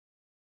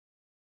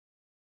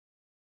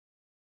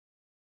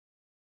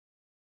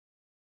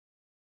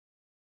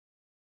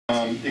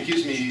It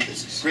gives me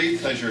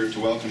great pleasure to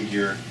welcome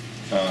here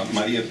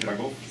Maria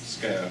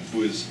Pirogovskaya,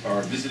 who is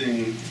our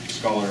visiting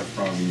scholar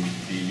from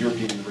the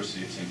European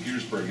University at St.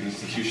 Petersburg, an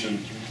institution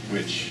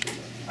which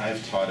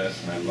I've taught at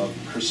and I love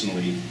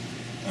personally.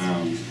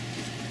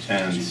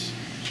 And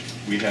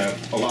we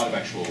have a lot of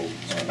actual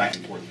back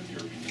and forth with the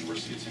European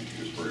University at St.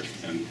 Petersburg,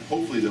 and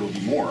hopefully there will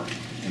be more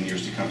in the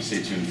years to come.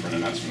 Stay tuned for an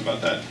announcement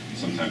about that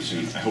sometime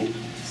soon, I hope.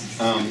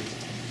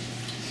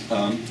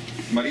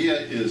 Maria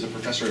is a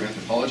professor of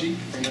anthropology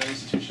from that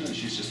institution, and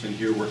she's just been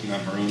here working on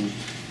her own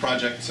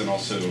projects and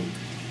also, doing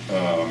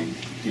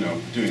a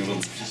little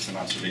participant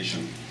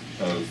observation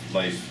of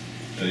life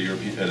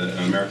at an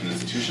American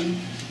institution.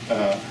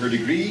 Her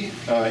degree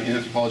in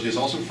anthropology is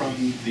also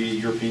from the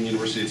European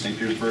University at St.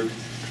 Petersburg,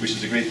 which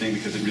is a great thing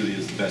because it really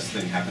is the best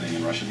thing happening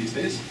in Russia these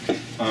days.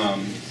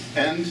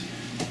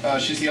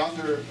 She's the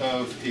author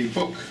of a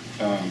book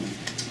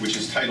which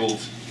is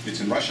titled, it's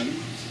in Russian,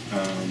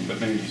 but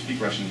many of you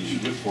speak Russian, you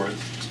should look for it.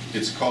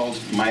 It's called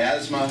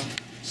Miasma,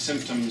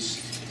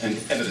 Symptoms, and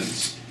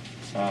Evidence,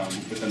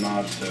 with a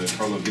nod to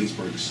Carlo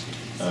Ginzburg's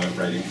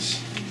writings,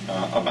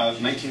 about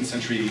 19th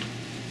century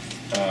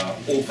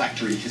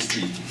olfactory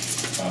history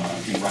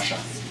in Russia,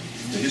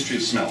 the history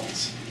of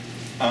smells.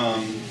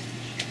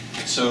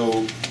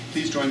 So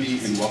please join me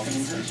in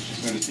welcoming her. She's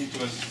going to speak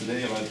to us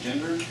today about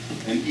gender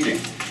and eating,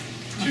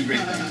 two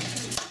great things.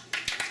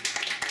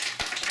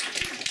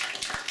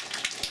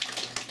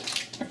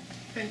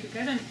 Thank you,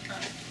 Kevin.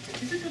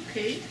 Is it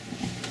okay?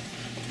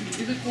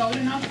 Is it loud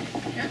enough?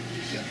 Yeah?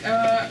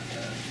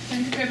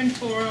 Thank you, Kevin,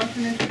 for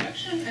an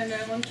introduction, and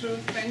I want to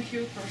thank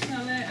you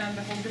personally and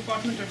the whole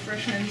Department of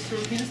Russian and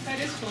European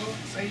Studies for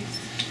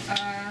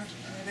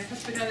the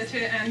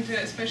hospitality, and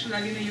especially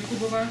Alina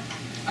Yakubova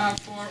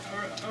for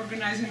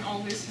organizing all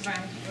this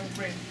event. It was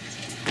great.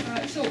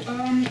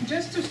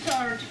 Just to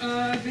start,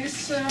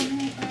 this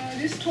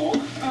talk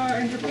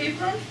and the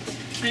paper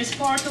is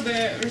part of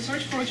a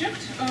research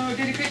project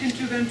dedicated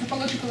to the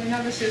anthropological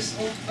analysis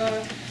of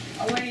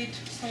late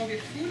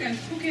Soviet food and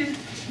cooking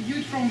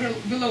viewed from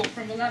below,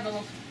 from the level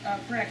of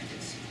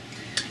practice.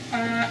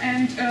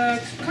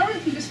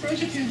 Currently this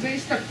project is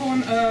based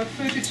upon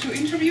 32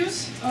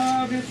 interviews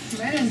with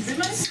men and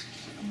women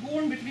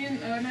born between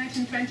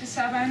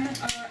 1927 and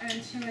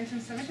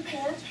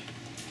 1974.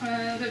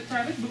 The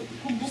private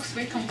cookbooks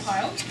were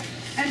compiled,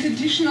 and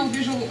additional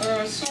visual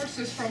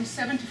sources from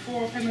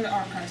 74 family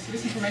archives.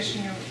 This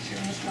information you see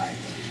on the slide.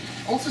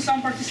 Also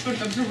some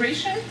participant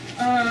observation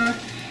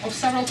of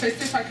several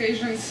festive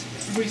occasions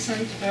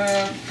recent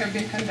have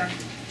been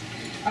conducted.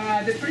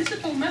 The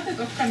principal method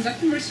of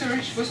conducting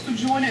research was to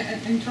join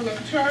an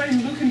interlocutor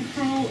in looking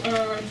through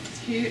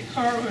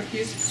her or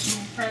his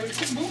private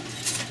cookbook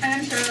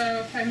and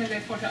family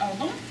photo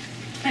album.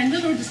 And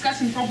we were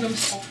discussing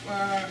problems of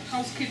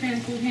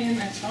housekeeping, cooking,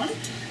 and so on.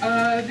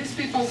 These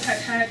people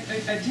had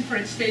at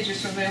different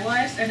stages of their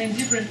lives and in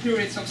different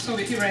periods of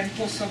Soviet era and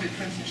post-Soviet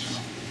transition.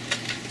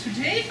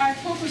 Today, I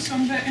focus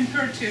on the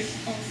imperative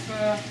of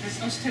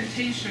this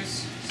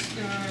ostentatious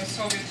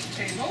Soviet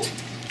table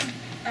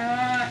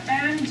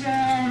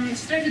and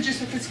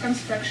strategies of its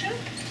construction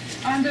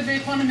under the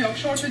economy of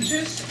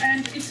shortages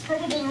and its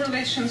probable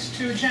relations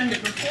to gender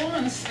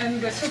performance and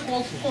the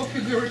so-called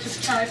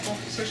co-figurative type of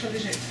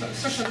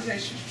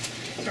socialization.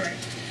 Sorry.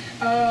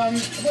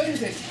 What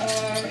is it?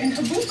 In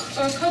her book,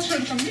 Culture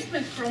and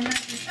Commitment from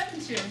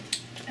 1970,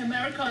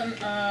 American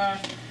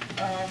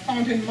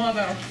founding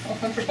mother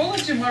of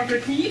anthropology,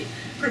 Margaret Mead,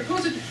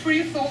 proposed a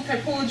free-thought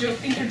typology of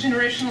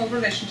intergenerational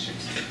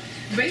relationships,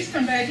 based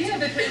on the idea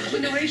that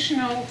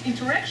generational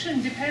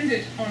interaction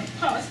depended on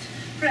past,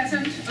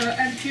 present,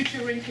 and future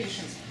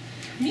orientations.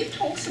 Mead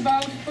talks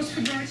about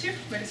post-figurative,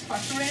 that is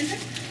past-oriented,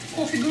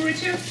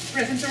 co-figurative,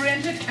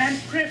 present-oriented, and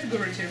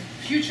prefigurative,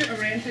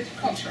 future-oriented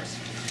cultures.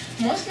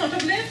 Most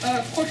notably,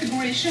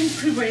 co-figuration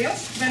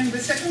prevails when the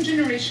second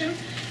generation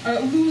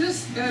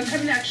loses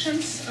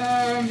connections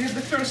with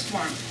the first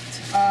one,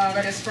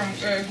 that is from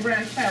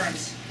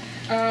grandparents,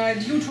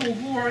 due to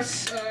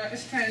wars,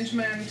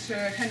 estrangement,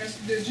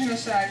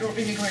 genocide, or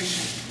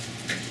immigration.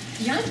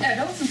 Young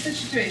adults in such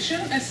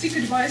situation seek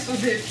advice of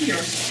their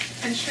peers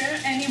and share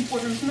any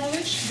important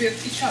knowledge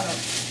with each other.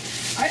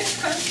 I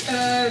discussed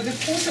the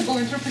possible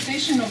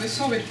interpretation of the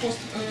Soviet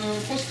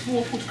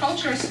post-war food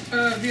cultures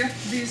with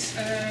this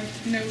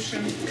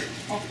notion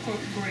of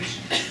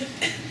co-figuration.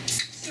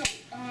 So,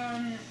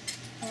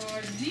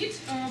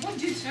 what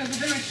did the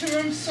very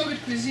term Soviet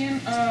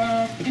cuisine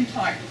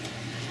imply?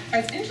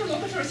 As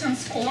interlocutors and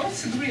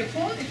scholars agree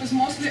upon, it was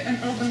mostly an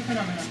urban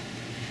phenomenon.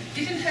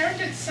 It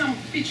inherited some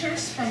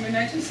features from the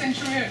 19th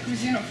century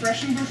cuisine of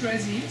Russian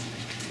bourgeoisie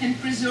and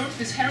preserved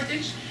this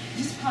heritage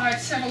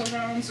despite several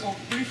rounds of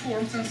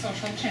reforms and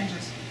social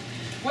changes.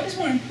 What is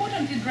more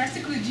important, it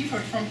drastically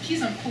differed from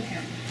peasant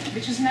cooking,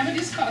 which is never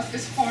discussed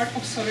as part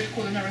of Soviet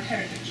culinary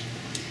heritage.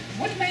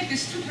 What made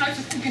these two types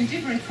of cooking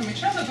different from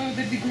each other were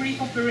the degree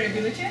of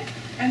variability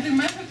and the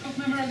method of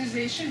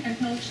memorialization and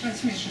knowledge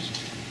transmission.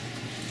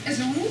 As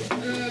a rule,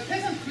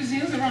 peasant cuisine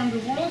cuisines around the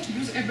world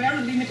use a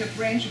very limited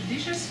range of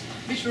dishes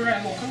which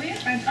vary locally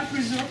and are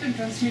preserved and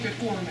transmitted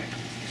orally.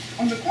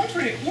 On the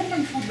contrary,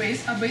 urban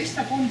foodways are based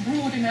upon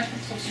broader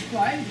networks of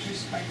supply, which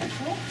is quite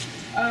natural,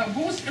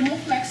 both more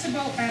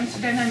flexible and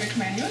dynamic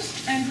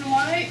menus, and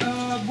rely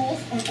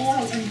both on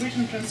oral and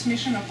written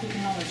transmission of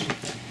cooking knowledge.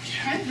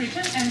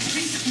 Handwritten and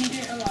printed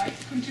media alike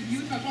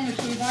contribute not only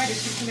to a wider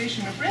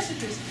circulation of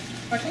recipes,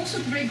 but also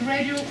to a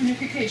gradual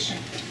unification.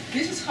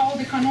 This is how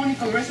the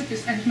canonical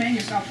recipes and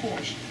menus are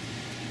forged.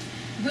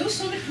 Though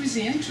Soviet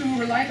cuisine too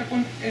relied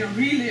upon a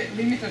really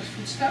limited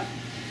foodstuff,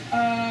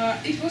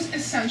 it was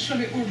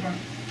essentially urban.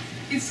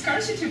 Its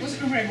scarcity was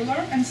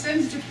irregular and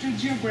sensitive to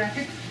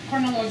geographic,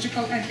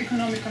 chronological, and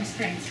economic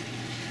constraints.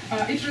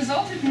 It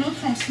resulted not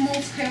from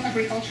small-scale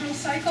agricultural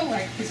cycle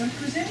like peasant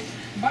cuisine,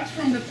 but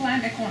from the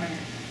planned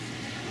economy.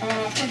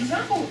 For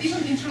example,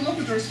 even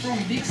interlocutors from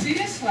big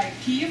cities like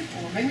Kiev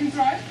or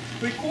Leningrad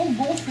recall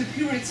both the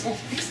periods of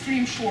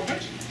extreme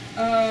shortage,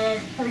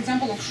 for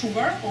example, of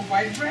sugar or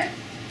white bread,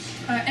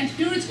 and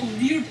periods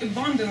of weird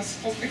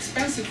abundance of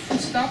expensive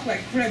foodstuff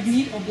like crab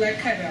meat or black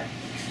caviar.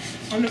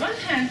 On the one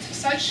hand,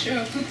 such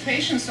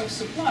fluctuations of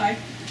supply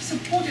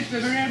supported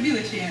the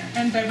variability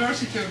and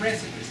diversity of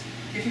recipes.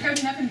 If you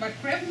have nothing but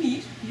crab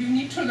meat, you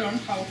need to learn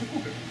how to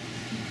cook it.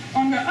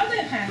 On the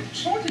other hand,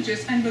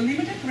 shortages and the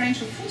limited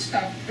range of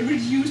foodstuff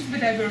reduced the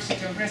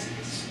diversity of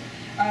recipes.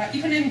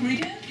 If an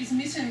ingredient is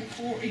missing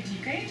for a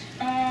decade,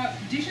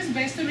 dishes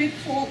based on it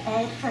fall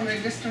out from the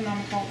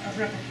gastronomical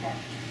repertoire.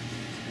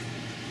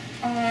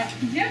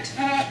 Yet,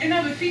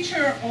 another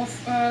feature of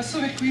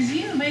Soviet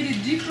cuisine made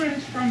it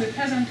different from the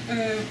peasant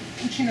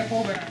cucina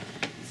povera,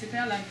 it's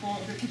Italian for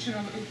the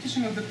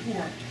kitchen of the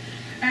poor,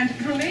 and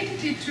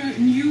related it to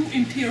new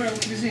imperial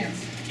cuisines,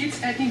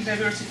 its ethnic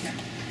diversity.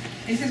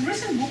 In his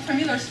recent book,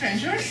 Familiar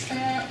Strangers,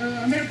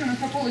 American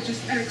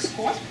anthropologist Eric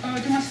Scott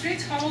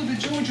demonstrates how the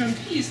Georgian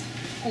feast,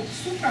 called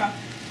supra,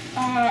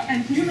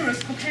 and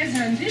numerous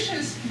Caucasian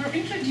dishes were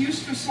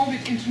introduced to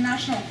Soviet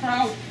international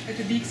crowd at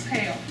a big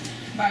scale,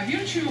 by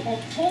virtue of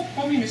top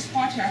Communist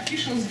Party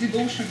officials'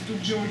 devotion to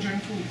Georgian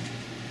food.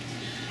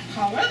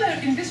 However,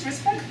 in this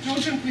respect,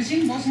 Georgian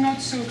cuisine was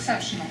not so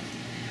exceptional.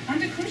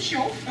 Under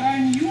Khrushchev,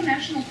 new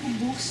national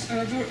cookbooks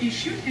were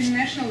issued in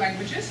national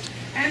languages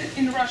and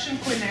in Russian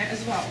Koine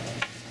as well,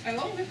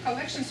 along with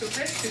collections of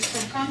recipes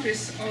from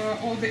countries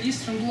of the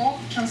Eastern Bloc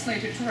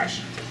translated to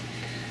Russian.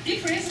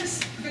 It raises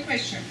the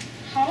question,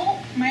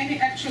 how many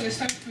actually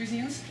Soviet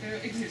cuisines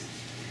exist?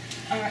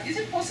 Is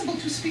it possible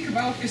to speak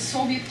about a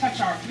Soviet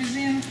Tatar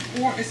cuisine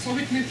or a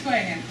Soviet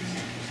Lithuanian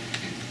cuisine?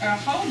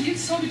 How did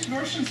Soviet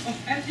versions of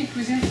ethnic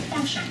cuisine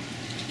function?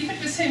 If at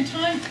the same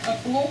time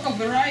local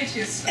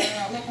varieties,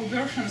 local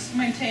versions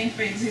maintained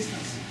their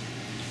existence?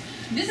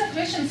 These are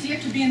questions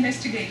yet to be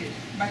investigated,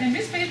 but in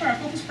this paper I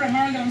focus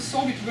primarily on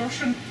Soviet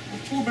version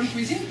of urban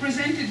cuisine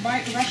presented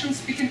by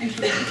Russian-speaking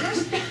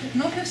interlocutors,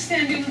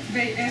 notwithstanding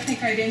their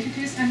ethnic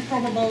identities and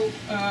probable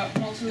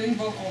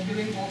multilingual or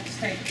bilingual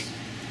status.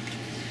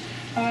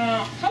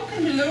 How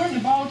can we learn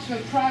about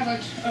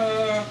private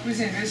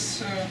cuisine,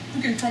 this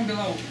cooking from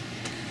below?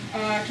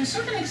 To a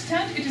certain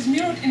extent, it is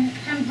mirrored in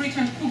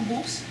handwritten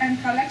cookbooks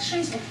and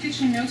collections of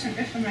kitchen notes and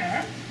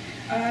ephemera,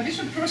 which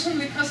were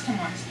personally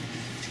customized.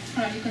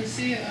 You can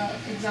see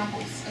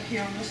examples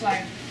here on the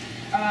slide.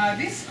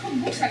 These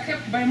cookbooks are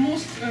kept by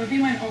most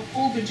women of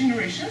older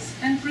generations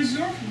and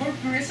preserve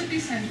both the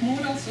recipes and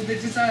models of the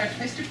desired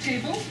festive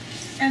table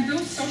and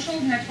those social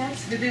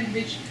networks within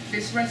which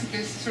these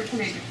recipes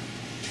circulated.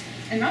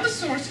 Another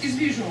source is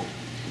visual.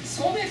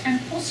 Soviet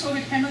and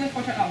post-Soviet family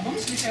photo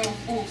albums, which I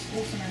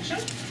also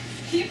mentioned,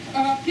 keep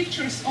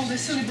pictures of the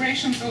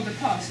celebrations of the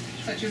past,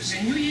 such as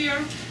the New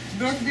Year,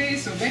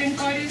 birthdays or wedding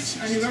parties,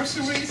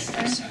 anniversaries,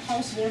 and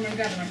housewarming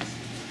gatherings.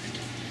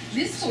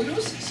 These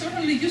photos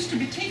certainly used to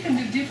be taken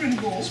with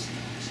different goals,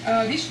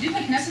 which did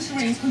not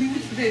necessarily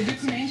include the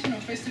documentation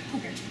of festive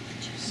cooking.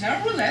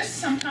 Nevertheless,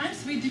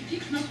 sometimes we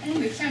depict not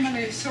only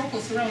family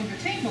circles around the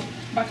table,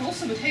 but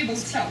also the table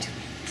itself.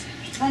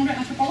 From the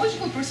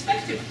anthropological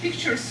perspective,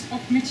 pictures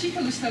of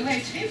meticulously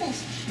laid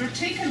tables were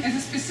taken as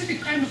a specific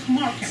kind of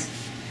marking.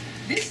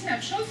 These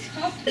snapshots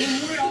helped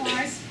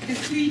memorialize the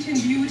fleeting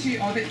beauty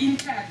of the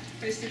intact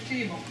festive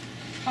table,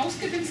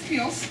 housekeeping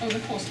skills of the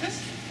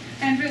hostess,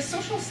 and the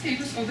social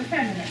status of the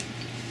family.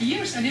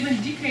 Years and even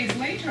decades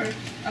later,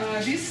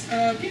 these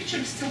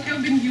pictures still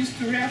have been used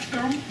to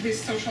reaffirm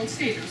this social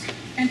status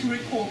and to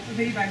recall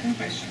the event in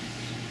question.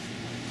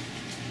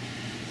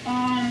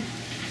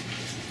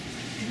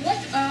 What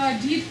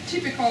did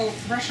typical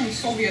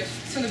Russian-Soviet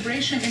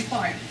celebration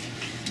imply?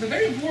 The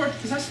very word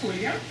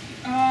zastolya,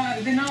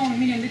 the noun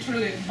meaning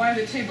literally by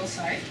the table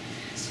side,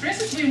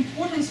 stresses the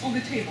importance of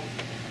the table.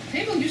 The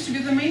table used to be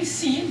the main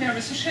scene where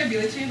the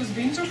sociability was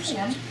being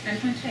performed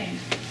and maintained.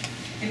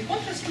 In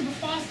contrast to the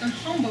fast and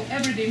humble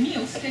everyday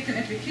meals taken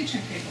at the kitchen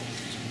table,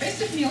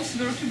 festive meals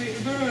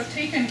were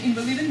taken in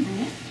the living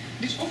room,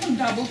 which often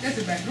doubled as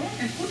a bedroom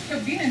and could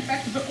have been in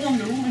fact the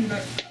only room in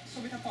the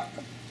Soviet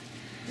apartment.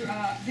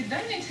 The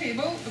dining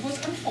table was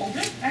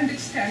unfolded and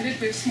extended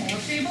with smaller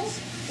tables,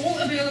 All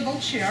available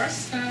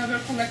chairs were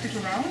collected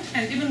around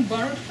and even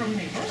borrowed from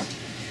neighbors.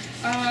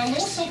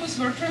 Low sofas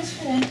were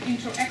transformed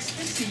into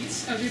extra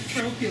seats with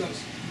throw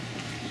pillows.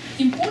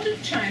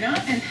 Imported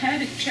china and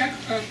heavy Czech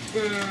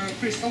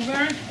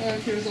crystalware,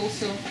 here is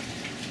also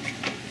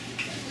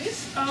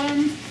this,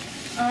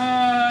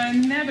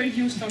 never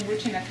used on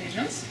routine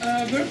occasions,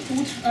 were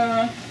put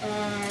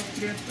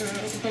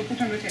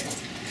on the table.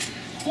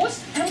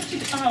 Hosts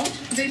emptied out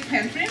their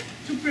pantry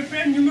to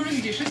prepare numerous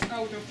dishes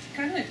out of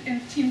canned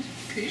and tinned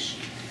fish,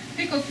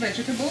 pickled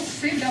vegetables,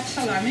 saved up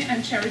salami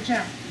and cherry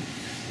jam.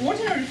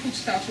 Ordinary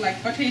foodstuff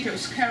like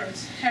potatoes,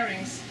 carrots,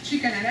 herrings,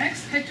 chicken and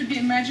eggs had to be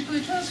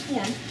magically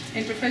transformed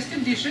into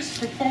festive dishes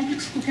through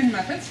complex cooking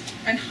methods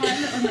and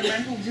highly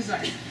ornamental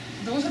design.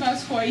 Those of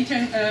us who are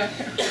eating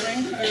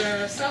herring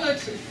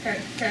salad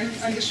can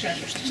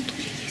understand it.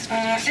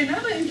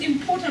 Another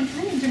important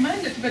rule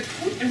demanded that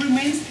food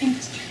remains in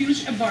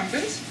huge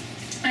abundance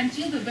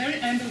until the very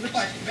end of the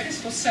party, that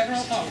is for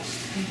several hours.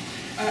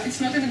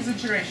 It's not an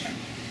exaggeration.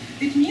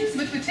 It means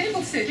that the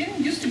table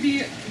setting used to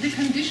be the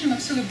condition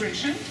of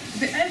celebration,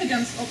 the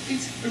evidence of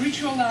its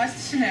ritualized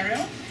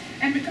scenario,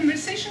 and the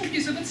conversation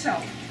piece of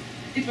itself.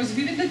 It was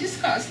vividly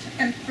discussed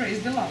and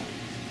praised aloud.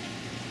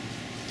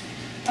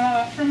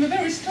 From the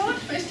very start,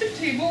 festive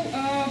table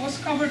was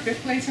covered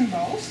with plates and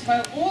bowls,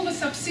 while all the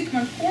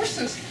subsequent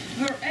courses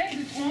were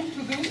added on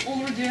to those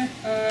already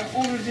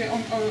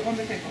on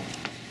the table.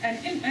 And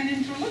an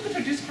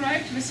interlocutor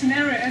described the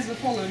scenario as the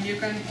following. You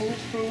can look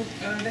through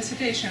the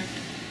citation.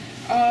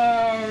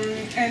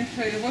 And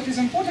what is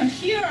important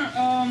here,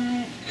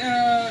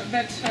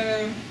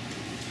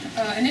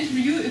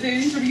 the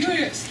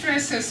interviewer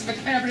stresses that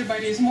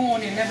everybody is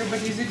mourning,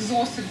 everybody is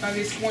exhausted by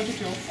this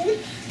quantity of food,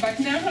 but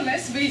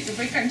nevertheless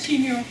they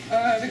continued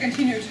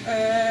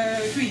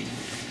to eat.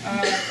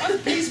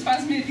 Please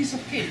pass me a piece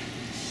of cake,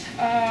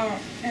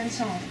 and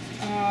so on.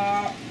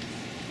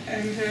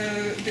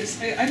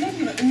 I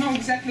don't know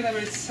exactly whether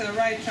it's the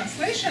right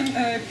translation,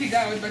 pig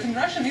out, but in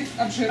Russian it's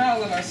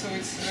обжиралово, so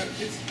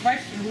it's quite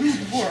a rude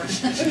word.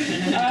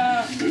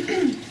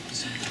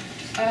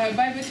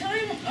 By the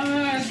time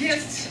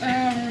guests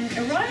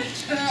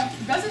arrived,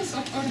 dozens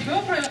of hors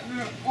d'oeuvres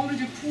were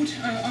already put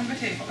on the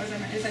table, as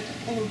I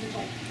already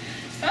told.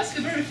 Thus,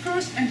 the very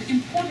first and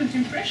important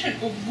impression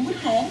of good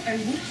home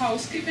and good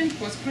housekeeping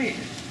was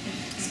created.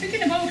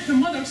 Speaking about her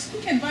mother's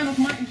cooking, one of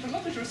my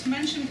interlocutors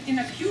mentioned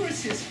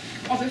inaccuracies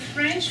of the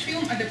French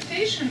film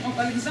adaptation of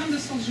Alexander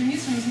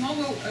Solzhenitsyn's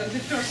novel The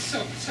First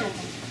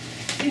Circle.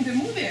 In the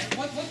movie,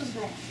 what was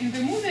wrong? In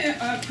the movie,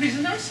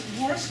 prisoners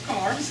wore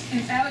scarves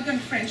in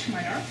elegant French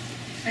manner,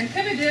 and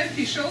Kavede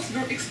officials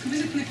were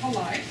exquisitely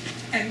polite,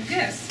 and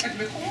guests at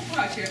the home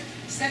party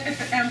sat at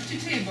the empty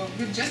table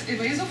with just a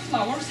vase of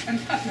flowers and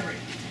cutlery.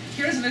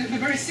 Here's the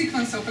very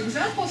sequence of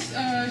examples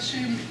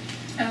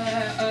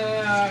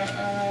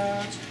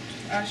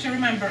she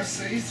remembers.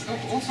 It's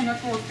also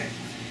noteworthy.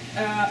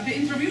 The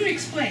interviewer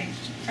explained,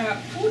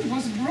 food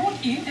was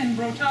brought in and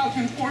brought out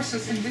in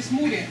courses in this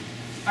movie.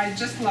 I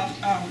just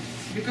laughed out,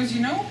 because, you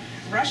know,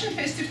 Russian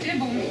festive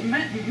table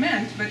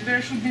meant that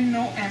there should be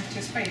no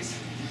empty space.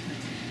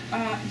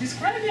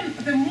 Describing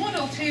the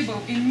model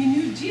table in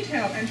minute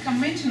detail and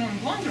commenting on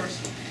blunders,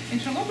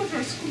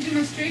 interlocutors could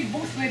demonstrate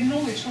both their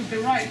knowledge of the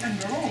right and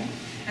the wrong,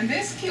 and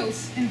their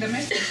skills in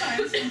domestic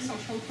science and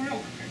social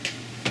choreography.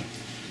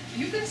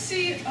 You can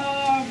see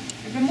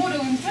the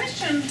model in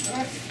question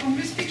on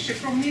this picture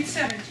from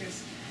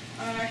mid-70s.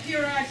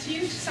 Here are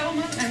tinned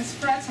salmon and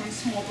spreads on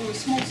small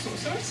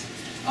saucers,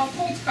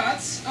 cold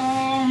cuts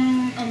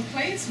on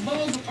plates,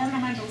 bowls of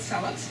ornamental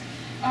salads,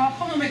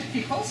 homemade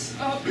pickles,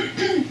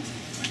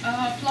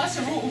 plus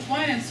a row of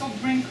wine and soft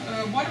drink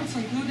bottles,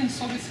 including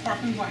Soviet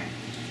sparkling wine.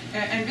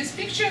 And this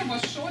picture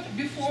was shot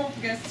before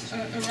guests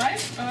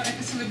arrived at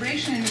a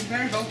celebration in a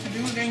very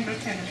well-to-do Leningrad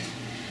family.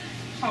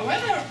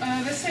 However,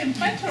 the same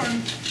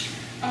pattern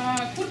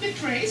could be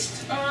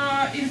traced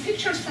in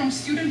pictures from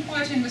student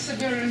party in the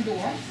Siberian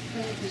dorm,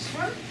 this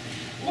one,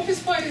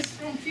 office parties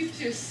from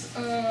 50s,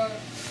 the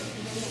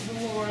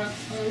lower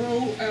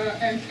row,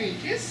 and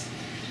 80s,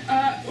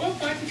 or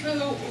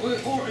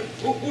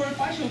a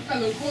party of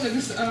fellow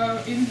colleagues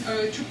in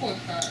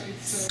Chukotka.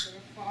 It's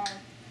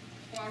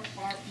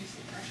far east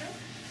of Russia,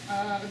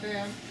 the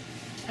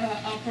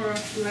upper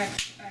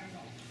left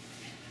angle.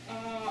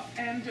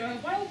 And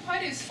while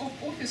parties of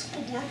office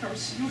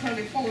co-workers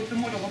usually followed the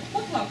model of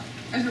potluck,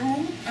 as a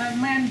rule,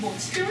 men bought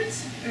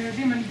spirits,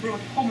 women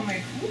brought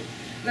homemade food.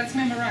 Let's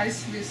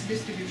memorize this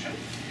distribution.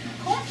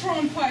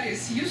 Home-thrown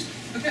parties used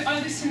the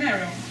other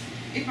scenario.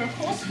 It were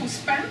hosts who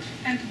spent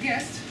and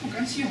guests who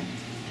consumed.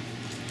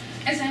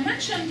 As I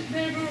mentioned,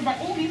 there were by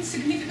all means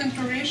significant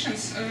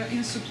variations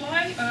in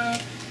supply,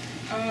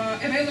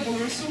 available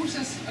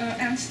resources,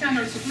 and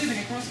standards of living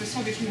across the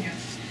Soviet Union.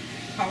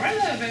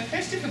 However, the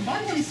festive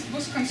abundance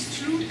was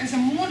construed as a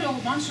model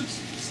one should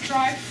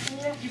strive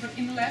for even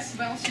in less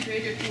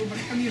well-situated urban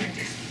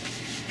communities.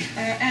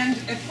 And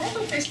a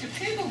proper festive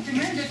table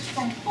demanded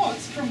from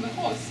the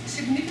hosts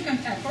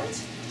significant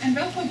efforts and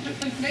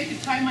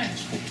well-calculated time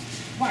management.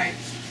 Why?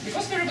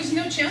 because there was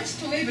no chance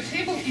to lay the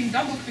table in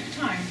double quick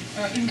time,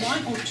 in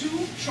 1 or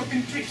 2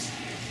 shopping trips.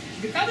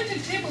 The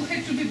coveted table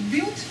had to be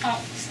built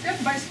up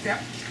step by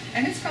step,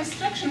 and its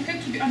construction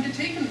had to be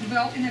undertaken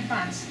well in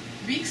advance,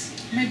 weeks,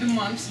 maybe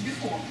months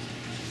before.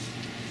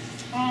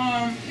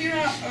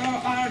 Here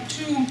are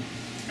 2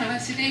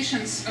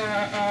 citations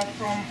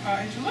from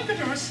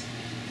interlocutors.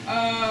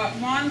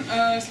 One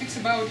speaks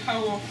about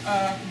how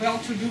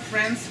well-to-do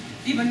friends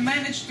even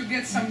managed to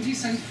get some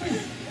decent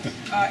food.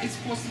 It's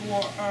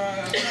post-war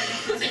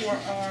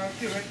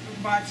period.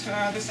 But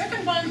the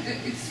second one,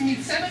 it's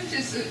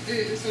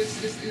mid-70s, so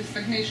it's a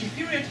stagnation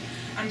period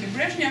under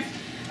Brezhnev.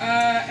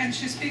 And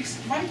she speaks,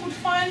 one could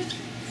find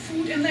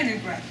food in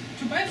Leningrad.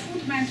 To buy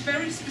food meant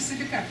very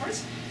specific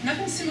efforts,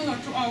 nothing similar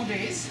to our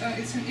days.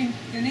 It's an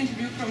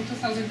interview from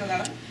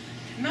 2011.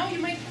 Now you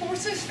make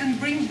courses and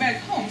bring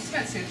back home, so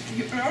that's it.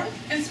 You earn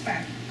and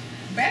spend.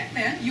 Back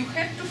then you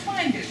had to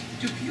find it,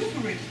 to queue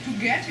for it, to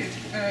get it.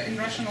 In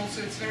Russian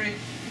also it's very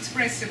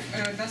expressive,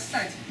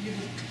 dostать,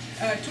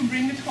 to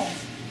bring it home.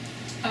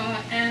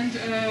 And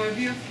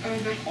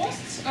with the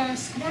hosts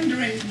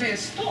squandering their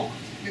stock,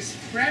 this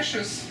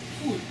precious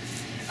food,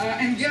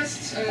 and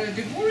guests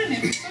devouring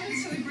it, the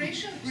Soviet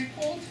celebration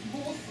recalled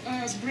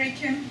both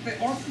breaking the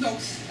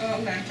Orthodox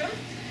Lantern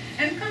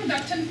and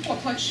conducting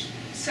potlatch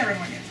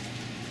ceremony.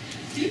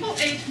 People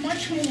ate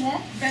much more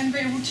than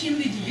they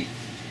routinely did.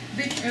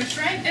 They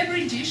tried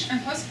every dish,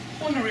 and thus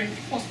honoring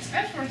hosts'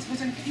 efforts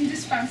was an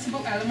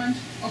indispensable element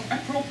of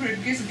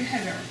appropriate guest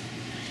behavior.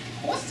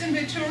 Hosts, in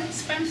their turn,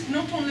 spent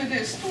not only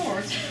their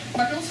stores,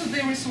 but also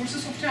their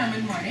resources of time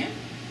and money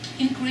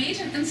in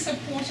creating and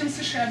supporting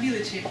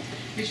sociability,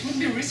 which would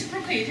be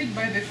reciprocated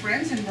by their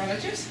friends and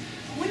relatives,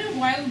 who in a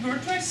while were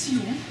to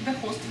assume the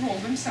host role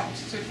themselves.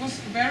 So it was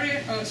a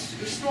very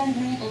strong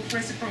rule of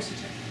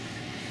reciprocity.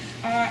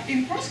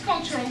 In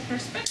cross-cultural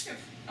perspective,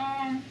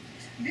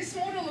 this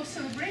model of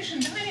celebration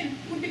dining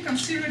could be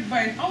considered by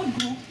an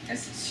outgroup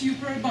as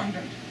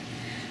superabundant.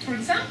 For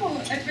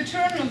example, at the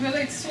turn of the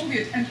late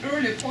Soviet and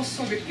early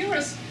post-Soviet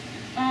eras,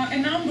 a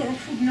number of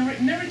food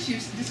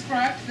narratives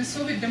described the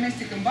Soviet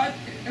domestic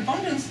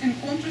abundance in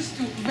contrast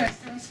to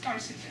Western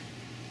scarcity.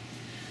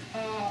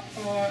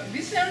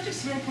 These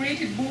narratives were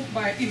created both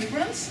by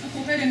immigrants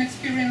who had an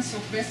experience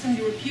of Western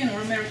European or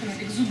American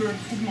exuberant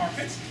food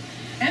markets,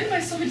 and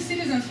by Soviet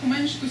citizens who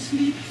managed to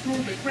slip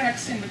through the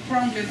cracks in the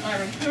crumbling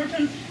Iron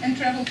Curtain and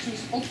travel to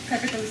old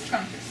capitalist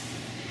countries.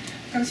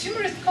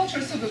 Consumerist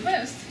cultures of the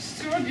West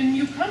stirred in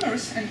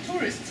newcomers and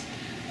tourists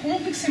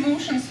complex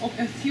emotions of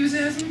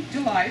enthusiasm,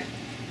 delight,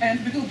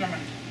 and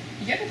bewilderment.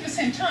 Yet at the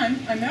same time,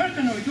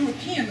 American or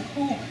European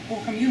home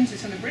or community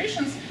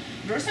celebrations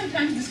were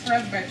sometimes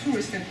described by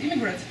tourists and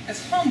immigrants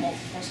as humble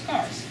or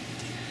scarce.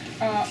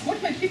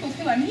 What made people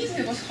feel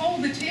uneasy was how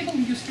the table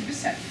used to be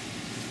set.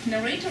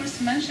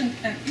 Narrators mentioned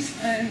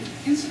an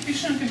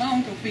insufficient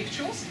amount of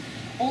victuals,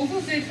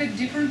 although they had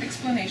different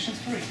explanations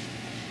for it.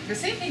 The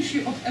same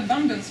issue of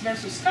abundance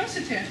versus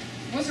scarcity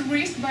was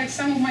raised by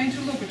some of my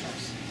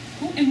interlocutors,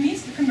 who,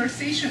 amidst the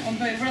conversation on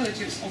their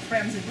relatives or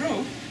friends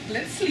abroad,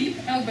 let slip,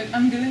 albeit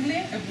unwillingly,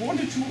 a word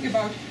or two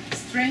about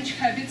strange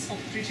habits of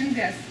treating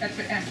guests at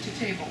the empty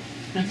table.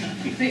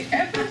 They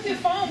apparently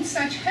found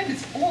such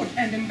habits odd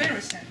and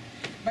embarrassing,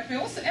 but we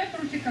also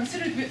apparently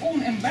considered their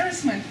own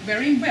embarrassment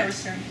very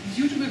embarrassing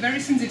due to the very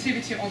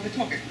sensitivity of the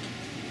topic.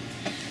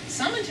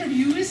 Some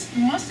interviewees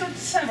mastered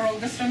several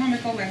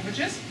gastronomical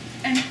languages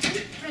and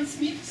could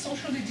transmit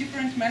socially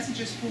different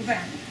messages through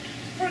them.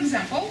 For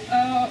example,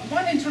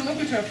 one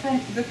interlocutor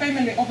from the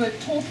family of a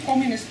top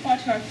Communist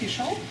Party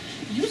official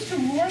used to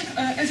work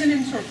as an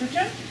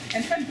interpreter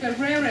and had the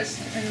rarest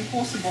and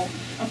impossible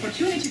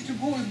opportunity to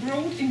go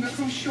abroad in the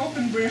Khrushchev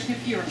and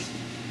Brezhnev eras.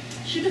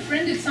 She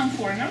befriended some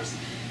foreigners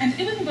and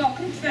even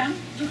welcomed them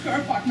to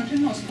her apartment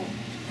in Moscow.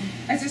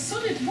 As a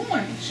Soviet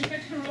woman, she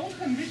had her own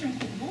handwritten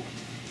cookbook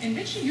in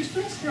which she used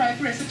to inscribe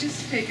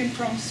recipes taken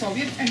from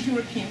Soviet and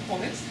European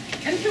colleagues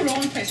and her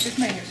own festive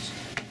menus.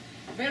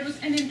 There was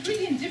an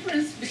intriguing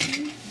difference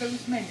between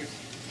those menus.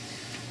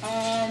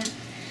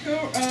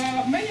 Her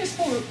menus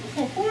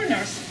for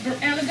foreigners were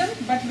elegant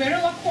but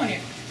very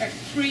laconic, like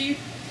 3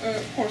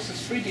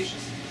 courses, 3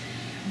 dishes,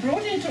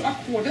 brought into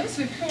accordance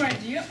with her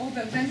idea of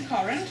the then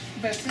current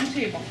Western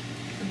table.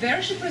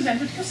 There she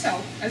presented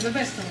herself as a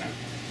Westerner.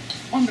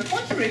 On the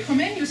contrary, her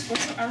menus for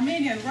her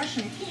Armenian,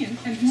 Russian kin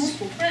and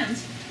Moscow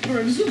friends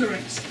were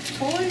exuberant,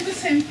 following the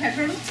same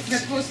pattern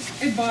that was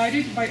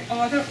abided by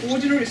other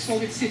ordinary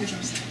Soviet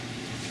citizens.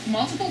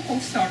 Multiple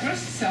cold starters,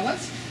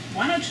 salads,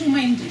 1 or 2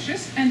 main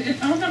dishes, and an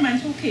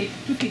ornamental cake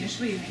to finish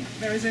the evening.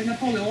 There is a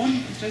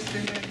Napoleon just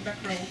in the back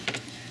row.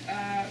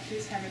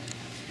 Please have it.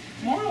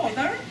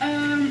 Moreover,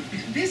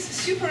 this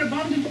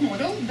superabundant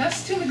model does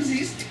still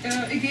exist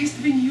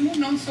against the new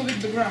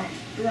non-Soviet background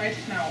right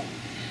now.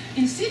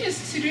 In cities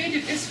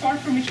situated as far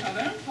from each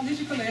other,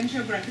 politically and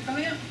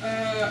geographically,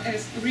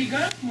 as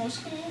Riga,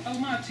 Moscow,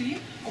 Almaty,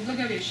 or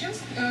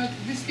Blagoveshchensk,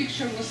 this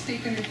picture was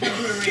taken in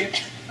February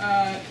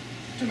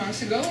 2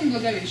 months ago in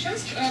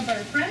Blagoveshchensk by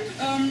a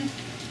friend.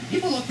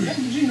 People of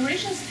older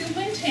generations still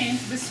maintain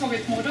the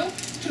Soviet model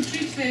to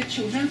treat their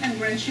children and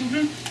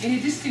grandchildren in a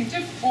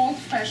distinctive,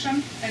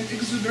 old-fashioned and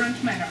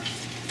exuberant manner.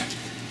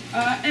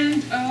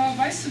 And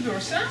vice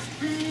versa,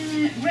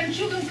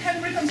 grandchildren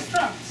can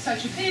reconstruct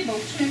such a table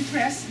to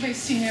impress their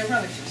senior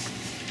relatives.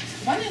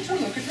 One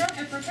interlocutor,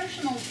 a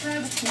professional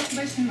private cook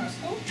based in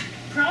Moscow,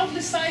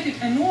 proudly cited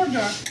an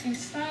order in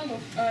style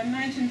of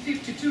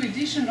 1952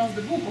 edition of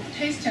the book of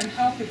Tasty and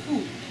Healthy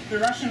Food,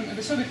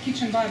 the Soviet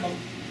Kitchen Bible.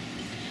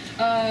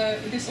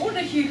 This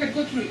order he had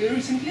got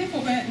recently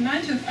for the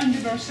 90th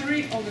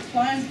anniversary of the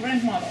client's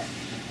grandmother,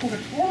 who had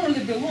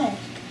formerly belonged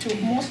to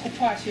Moscow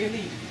party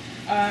elite.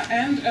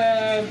 And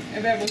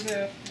there was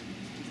a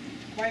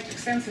quite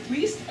extensive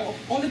list of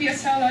Olivier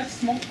salad,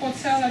 smoked cod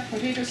salad,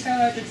 potato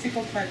salad, with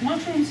pickled fried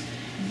mushrooms,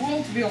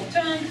 boiled veal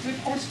tongue with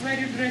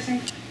horseradish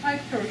dressing,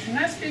 pike perch and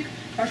aspic,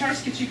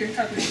 Pajarski chicken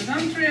cutlet as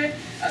entree,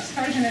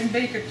 sturgeon and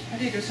baked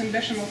potatoes and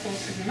bechamel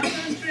sauce as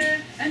another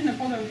entree, and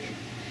Napoleon cake.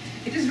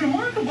 It is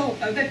remarkable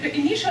that the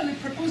initially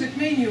proposed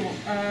menu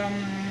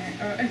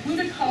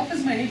included half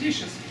as many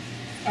dishes,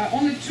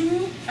 only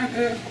 2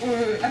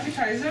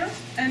 appetizers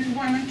and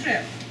 1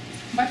 entree.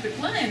 But the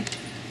client,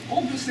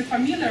 obviously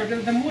familiar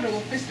with the model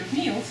of festive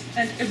meals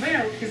and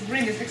aware of his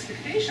granny's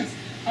expectations,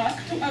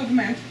 asked to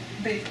augment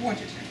their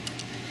quantity.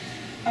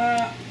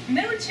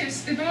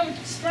 Narratives about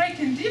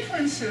striking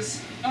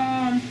differences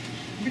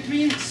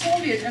between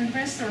Soviet and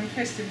Western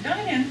festive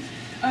dining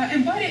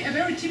embody a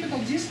very typical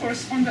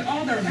discourse on the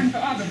other and the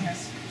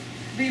otherness.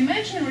 The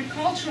imaginary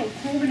cultural,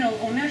 communal,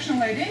 or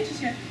national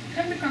identity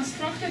can be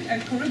constructed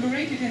and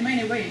corroborated in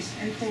many ways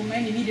and through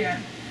many media.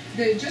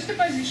 The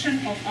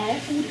juxtaposition of our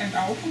food and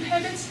our food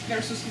habits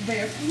versus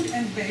their food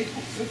and their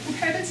food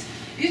habits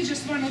is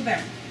just one of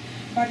them.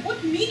 But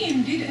what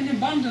meaning did an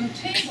abundant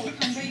table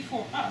convey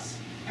for us?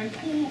 And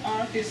who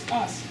are these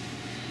us?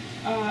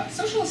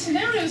 Social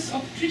scenarios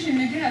of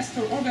treating a guest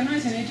or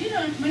organizing a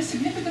dinner may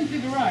significantly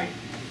vary.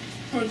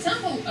 For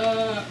example,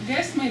 a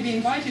guest may be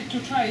invited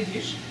to try a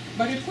dish,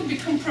 but it could be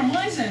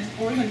compromising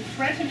or even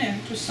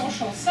threatening to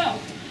social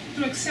self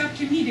to accept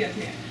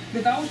immediately,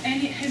 without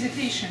any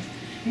hesitation,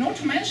 not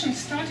to mention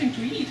starting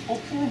to eat or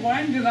pour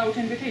wine without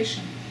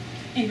invitation.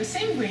 In the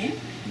same vein,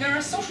 there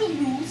are social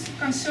rules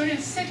concerning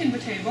setting the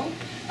table,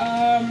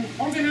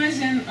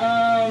 organizing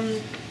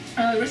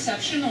a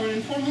reception or an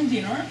informal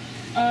dinner,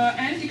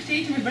 and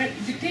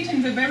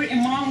dictating the very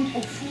amount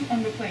of food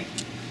on the plate.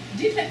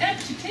 Did the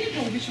empty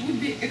table, which would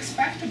be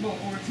expectable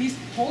or at least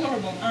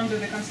tolerable under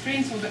the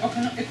constraints of the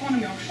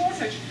economy of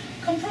shortage,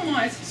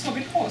 compromise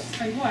Soviet hosts,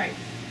 and why?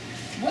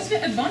 Was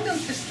the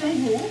abundance a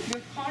strong rule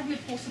with hardly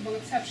possible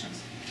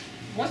exceptions?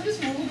 Was this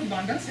rule of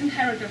abundance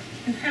inherited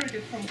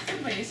from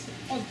foodways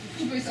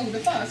of the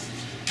past,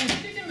 or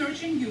did it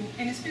emerge in you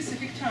in a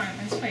specific time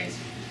and space?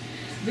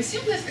 The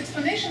simplest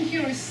explanation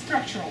here is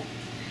structural.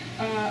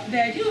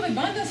 The idea of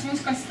abundance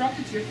was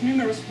constructed with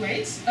numerous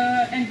plates,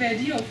 and the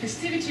idea of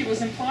festivity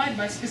was implied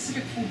by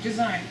specific food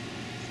design.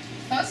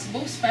 Thus,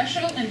 both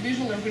spatial and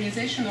visual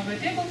organization of the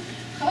table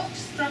helped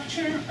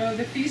structure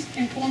the feast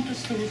in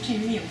contrast to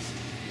routine meals.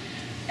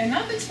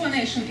 Another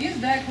explanation is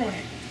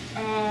diachronic.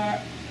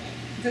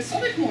 The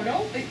Soviet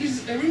model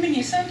is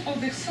reminiscent of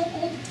the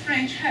so-called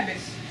French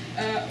habits,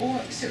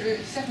 or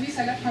service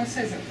à la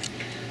française,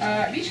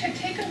 which had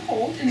taken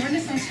hold in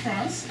Renaissance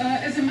France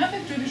as a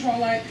method to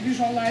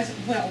visualize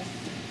wealth.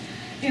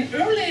 In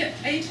early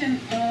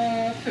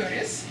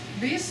 1830s,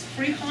 this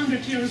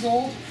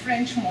 300-years-old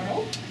French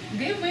model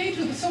gave way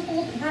to the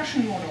so-called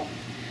Russian model,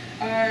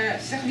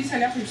 service à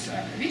la russe,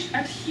 which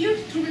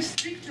adhered to the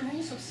strict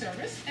rules of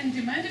service and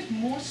demanded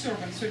more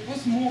servants, so it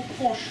was more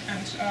posh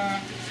and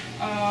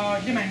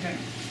demanding.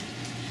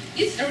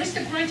 Its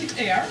aristocratic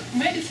air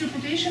made its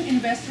reputation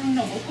in Western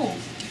noble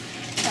codes.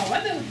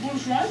 However,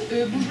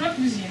 bourgeois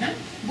cuisine,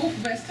 both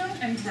Western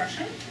and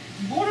Russian,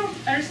 borrowed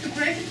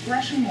aristocratic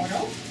Russian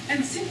model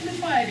and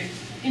simplified it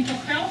into a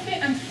healthy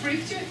and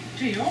thrifty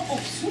trio of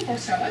soup or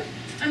salad,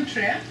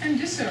 entree, and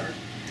dessert,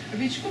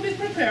 which could be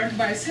prepared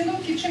by a single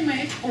kitchen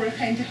maid or a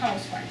handy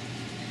housewife.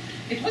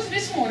 It was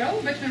this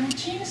model that the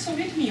routine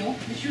Soviet meal,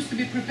 which used to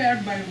be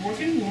prepared by a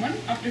working woman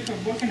after her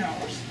working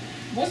hours,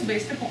 was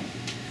based upon.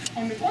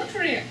 On the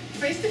contrary,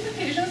 festive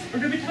occasions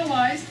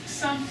revitalized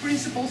some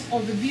principles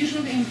of the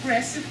visually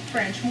impressive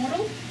French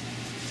model,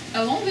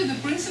 along with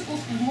the principles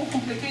of the more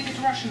complicated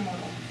Russian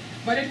model.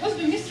 But it was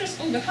the mistress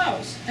of the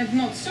house, and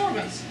not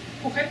servants,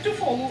 who had to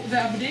follow the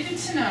updated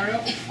scenario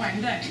of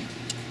fine dining.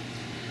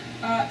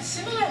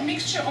 Similar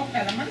mixture of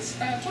elements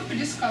could be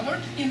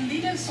discovered in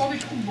leading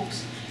Soviet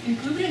cookbooks,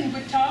 including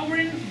the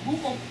towering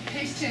Book of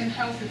Tasty and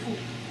Healthy Food.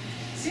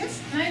 Since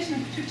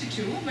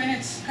 1952, when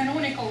its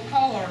canonical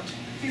colored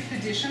 5th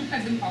edition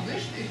had been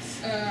published, it's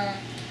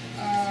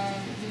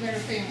very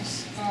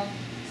famous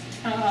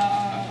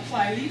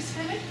fly leaves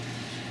from it.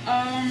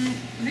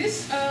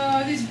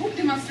 This book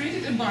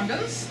demonstrated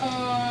abundance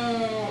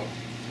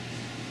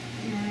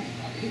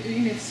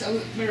in its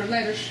very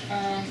lavish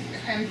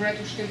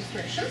hand-retouched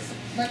illustrations,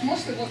 but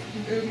mostly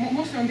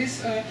on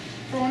this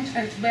front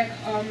and back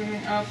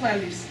fly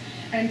leaves.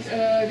 And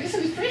these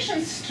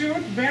illustrations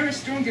stirred very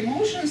strong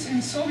emotions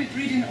in Soviet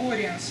reading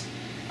audience.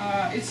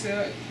 It's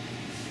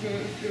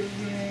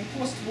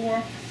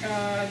post-war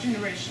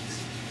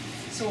generations.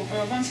 So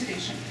one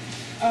citation.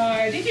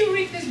 Did you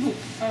read this book?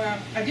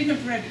 I did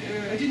not read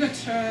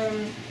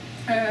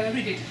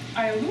it.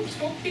 I looked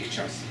for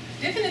pictures.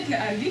 Definitely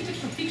I looked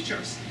for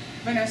pictures.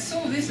 When I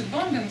saw this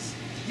abundance,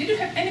 did you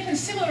have anything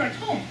similar at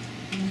home?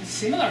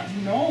 Similar?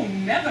 No,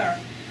 never.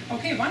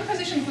 Okay, one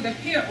position could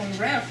appear on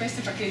rare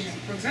festive occasions.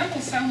 For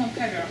example, salmon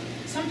caviar.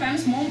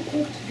 Sometimes mom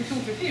cooked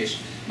gefilte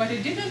fish, but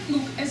it didn't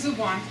look as the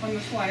one on the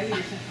fly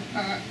leaf.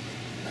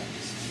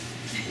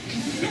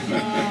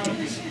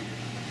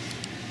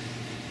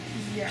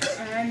 Yeah,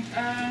 and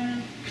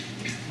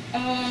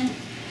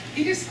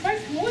it is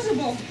quite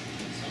plausible.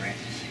 Sorry,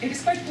 it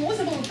is quite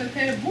plausible that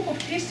a book of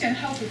tasty and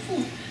healthy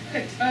food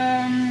had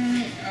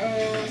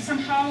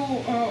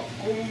somehow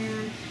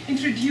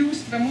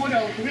reintroduced the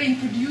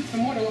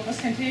model of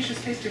ostentatious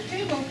festive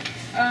table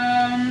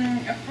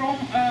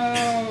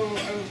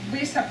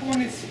based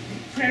upon its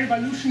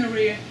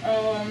pre-revolutionary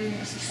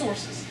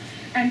sources,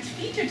 and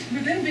fitted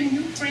within the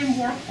new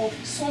framework of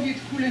Soviet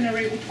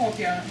culinary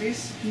utopia,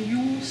 this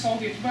new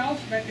Soviet world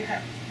that we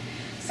have.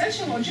 Such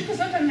a logic is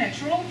not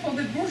unnatural for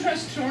the bourgeois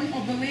turn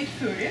of the late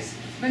 30s,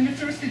 when the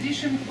first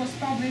edition was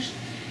published.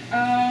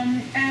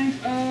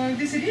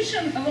 This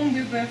edition, along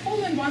with the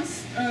following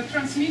ones,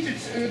 transmitted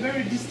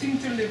very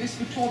distinctly this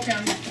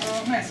utopian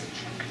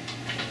message.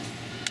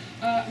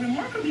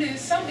 Remarkably,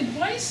 some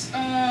advice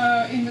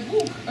in the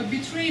book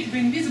betrayed the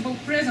invisible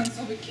presence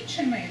of a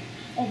kitchen maid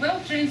or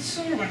well-trained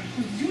servant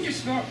whose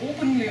duties were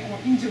openly or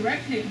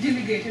indirectly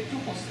delegated to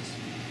hostess.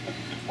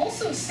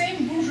 Also,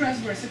 same bourgeois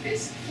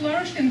recipes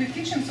flourished in the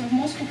kitchens of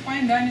Moscow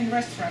fine dining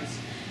restaurants,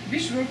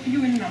 which were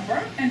few in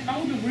number and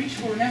out of reach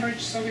for an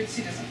average Soviet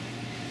citizen.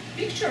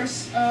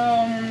 Pictures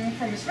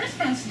from these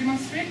restaurants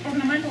demonstrate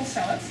ornamental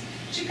salads,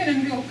 chicken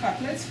and veal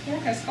cutlets,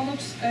 pork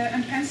escalopes,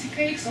 and fancy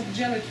cakes of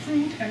jellied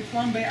fruit and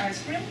flambe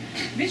ice cream,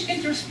 which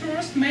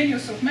interspersed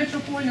menus of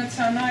Metropole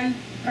National,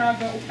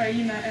 Praga,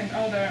 Ukraine, and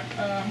other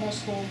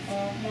Moscow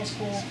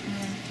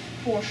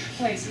posh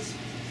places.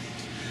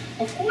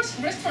 Of course,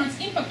 restaurants'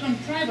 impact on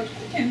private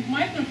cooking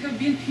might not have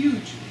been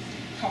huge.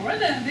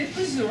 However, they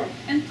preserved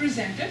and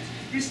presented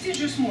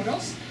prestigious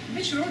models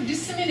which were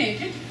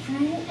disseminated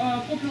through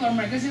popular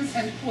magazines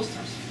and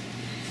posters.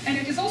 And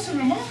it is also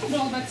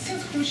remarkable that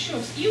since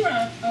Khrushchev's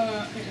era,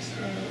 it is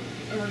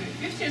early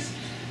 50s,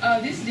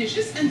 these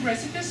dishes and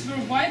recipes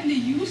were widely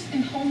used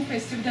in home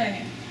festive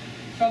dining.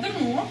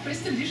 Furthermore,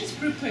 festive dishes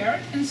prepared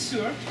and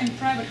served in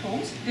private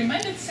homes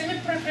demanded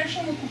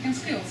semi-professional cooking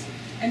skills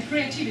and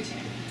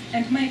creativity,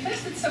 and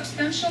manifested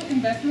substantial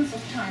investments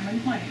of time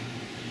and money.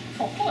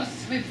 For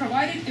costs, they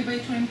provided a way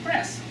to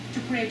impress, to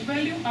create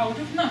value out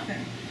of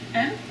nothing,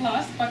 and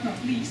last but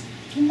not least,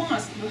 to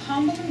mask the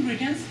humble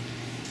ingredients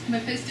the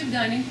festive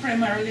dining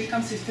primarily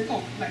consisted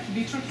of, like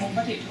beetroot or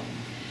potato.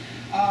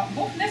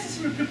 Both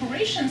necessary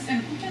preparations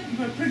and cooking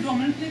were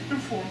predominantly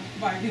performed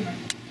by women.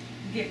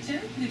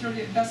 Getting,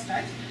 literally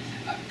dostать,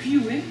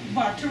 queuing,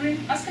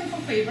 bartering, asking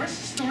for favors,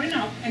 storing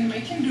up, and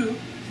making do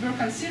were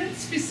considered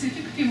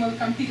specific female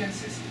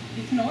competencies,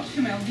 if not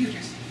female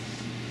duties.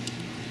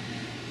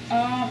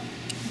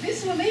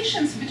 These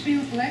relations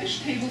between lavish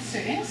table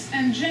settings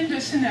and gender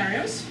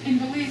scenarios in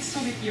the late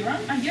Soviet era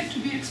are yet to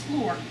be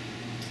explored,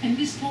 and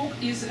this talk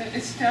is a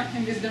step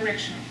in this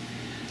direction.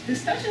 The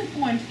starting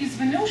point is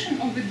the notion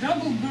of the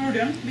double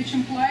burden which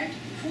implied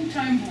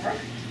full-time work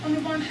on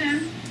the one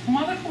hand,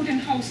 motherhood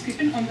and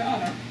housekeeping on the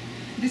other.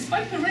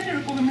 Despite the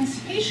rhetoric of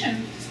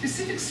emancipation,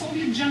 specific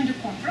Soviet gender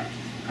contract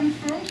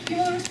confirmed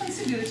female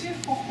responsibility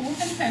for home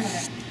and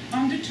family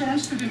under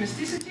terms to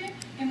domesticity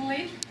in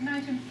late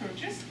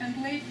 1930s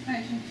and late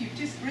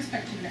 1950s,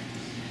 respectively.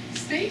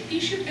 State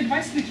issued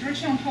advice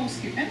literature on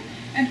housekeeping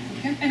and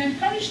cooking and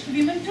encouraged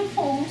women to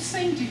follow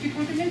scientific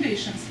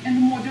recommendations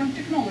and modern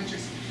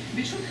technologies,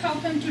 which would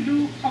help them to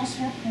do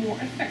housework more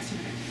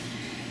effectively.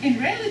 In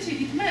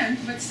reality, it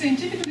meant that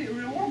scientifically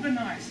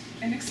reorganized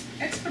and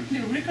expertly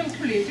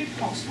recalculated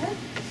housework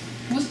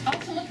was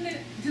ultimately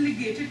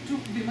delegated to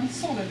women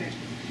solely.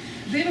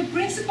 They were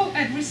principal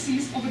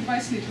addressees of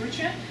advice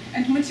literature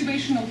and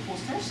motivational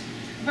posters,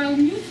 while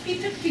new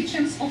fitted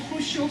kitchens of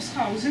Khrushchev's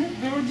housing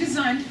were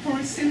designed for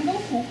a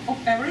single cook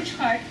of average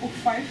height of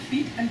 5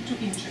 feet and 2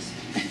 inches.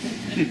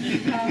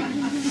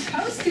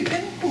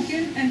 Housekeeping,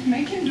 cooking, and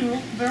making do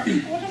were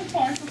important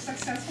parts of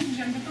successful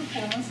gender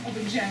performance of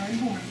a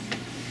genuine woman.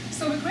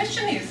 So the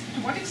question is,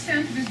 to what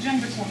extent this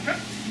gender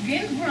contract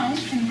gained ground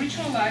in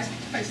ritualized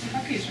festive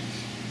occasions?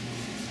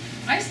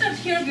 I start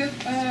here with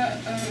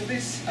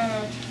this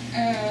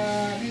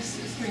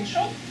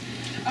screenshot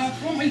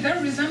from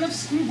Eldar Rizanov's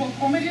screwball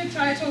comedy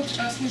titled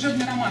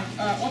Служебный роман,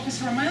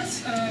 Office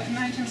Romance,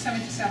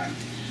 1977.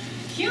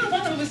 Here,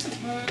 one of the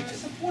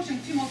supporting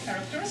female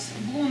characters,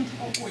 blonde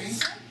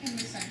Olenka in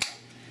the center,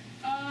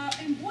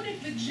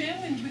 embodied the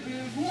genuine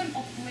woman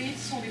of late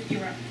Soviet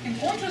era, in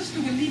contrast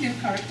to the leading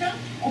character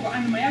of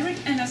unmarried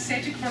and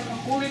ascetic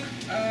workaholic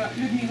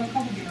Lyudmila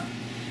Kalugina.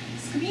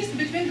 Squeezed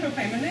between her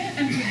family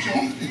and her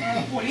job,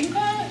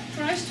 Olenka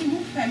tries to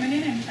look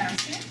feminine and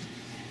fancy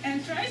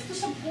and tries to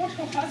support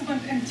her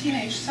husband and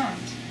teenage son.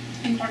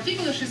 In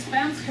particular, she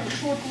spends her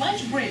short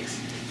lunch breaks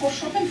for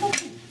shopping for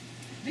food,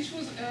 which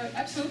was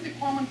absolutely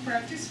common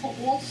practice for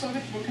all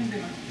Soviet working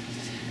women.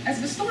 As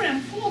the story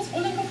unfolds,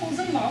 Olenka falls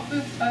in love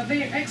with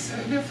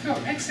her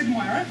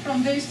ex-admirer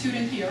from their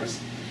student years,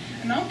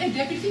 now a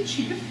deputy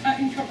chief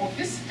in her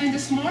office and a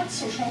smart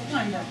social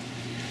climber.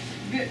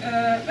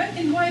 When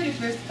invited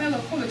with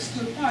fellow colleagues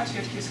to a party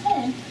at his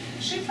home,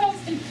 she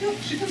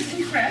feels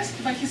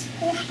impressed by his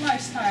posh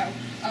lifestyle.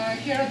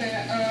 Here the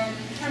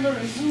camera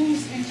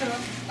zooms into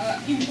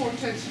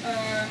imported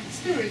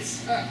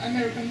spirits,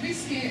 American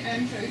whiskey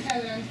and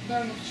Italian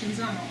Verno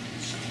Cinzano.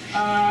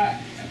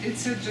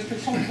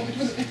 It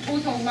was a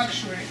total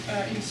luxury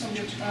in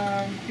Soviet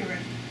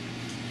period.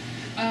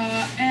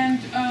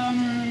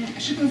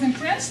 She feels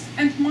impressed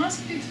and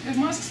masks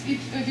it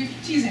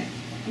with teasing.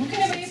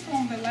 Looking away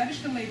from the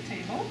lavishly laid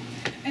table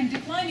and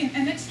declining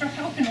an extra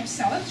helping of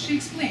salad, she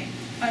explained,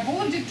 "I've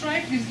already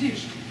tried this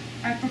dish.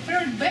 I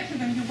prepare it better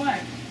than you buy.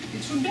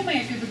 It should be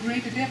made with a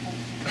grated apple."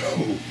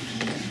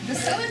 The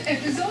salad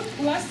episode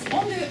lasts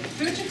only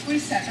 33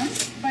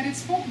 seconds, but it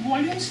spoke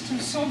volumes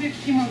to Soviet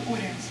female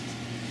audience.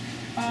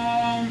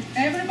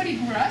 Everybody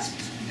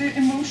grasped the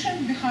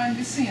emotion behind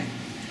the scene.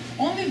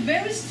 Only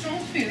very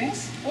strong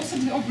feelings,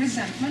 possibly of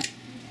resentment,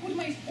 could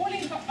make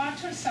Olenka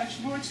utter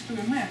such words to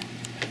a man.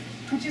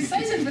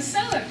 Criticizing the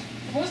salad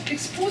was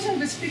exposing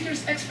the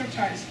speaker's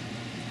expertise.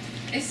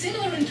 A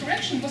similar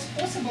interaction was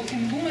possible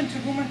in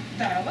woman-to-woman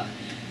dialogue,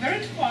 where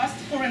it asked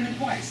for an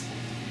advice.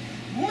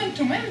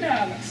 Woman-to-man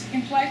dialogues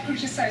implied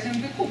criticizing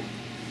the cook,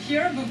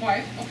 here the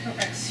wife of her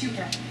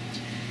ex-suitor.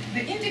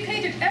 The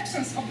indicated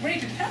absence of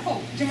grated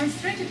apple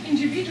demonstrated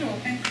individual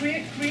and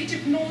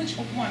creative knowledge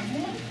of one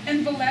woman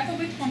and the lack of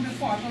it on the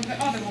part of the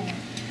other woman,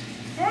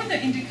 further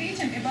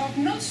indicating about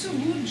not so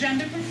good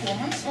gender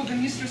performance of the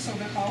mistress of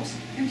the house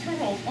in her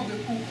role of the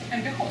cook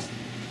and the host.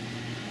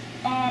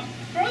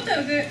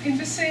 Further, in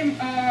the same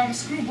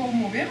screwball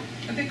movie,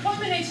 the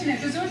culminating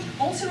episode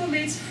also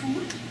relates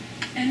food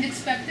and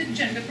expected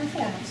gender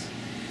performance.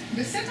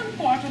 The second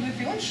part of the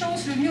film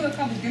shows Lyudmila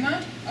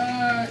Kalugina,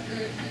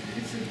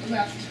 it's a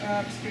left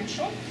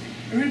screenshot,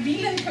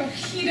 revealing her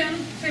hidden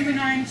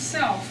feminine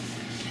self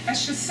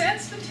as she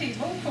sets the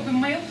table for the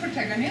male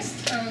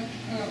protagonist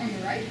on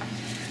the right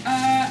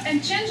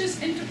and changes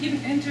into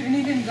an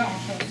evening gown.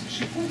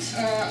 She puts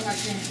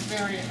like in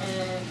very,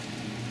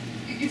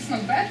 it's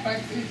not bad, but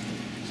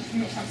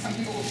it's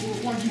something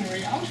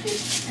ordinary outfit,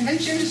 and then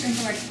changes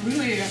into like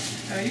really,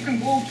 you can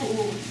go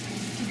to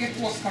get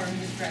Oscar in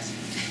this dress.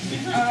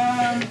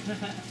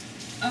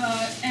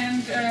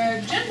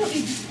 Gender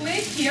is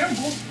displayed here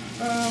both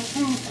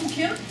through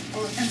cooking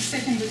and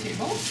setting the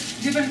table,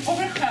 given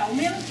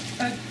overwhelming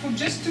for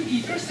just 2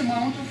 eaters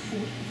amount of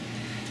food,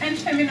 and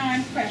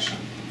feminine fashion.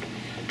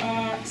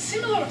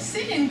 Similar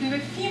setting with a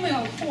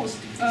female host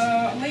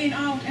laying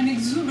out an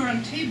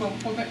exuberant table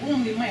for the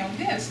only male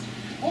guest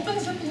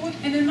opens the plot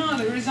in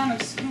another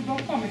Rязанов screwball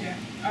comedy,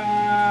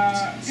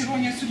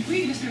 Ironia судьбы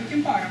или с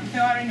легким паром, The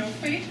Irony of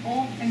Fate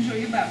or Enjoy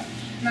Your Bell,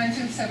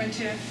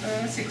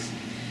 1976.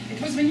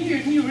 It was the New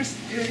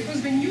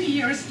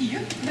Year's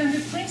Eve when the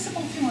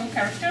principal female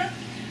character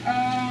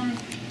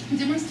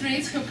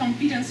demonstrates her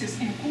competencies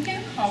in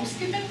cooking,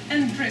 housekeeping,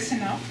 and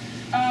dressing up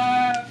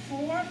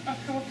for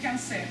her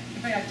fiancé.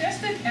 They are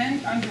tested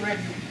and under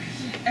review.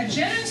 A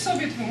genuine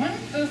Soviet woman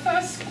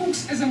thus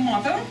cooks as a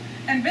mother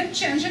and then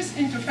changes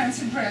into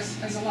fancy dress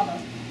as a lover.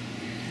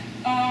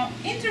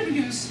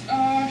 Interviews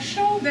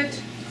show that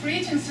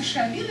creating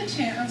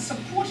sociability and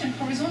supporting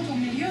horizontal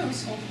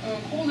milieus of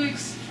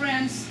colleagues,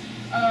 friends,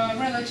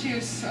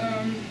 relatives,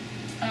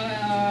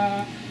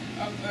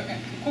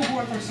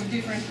 co-workers of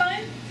different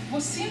kind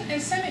was seen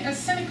as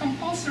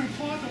semi-compulsory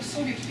part of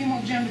Soviet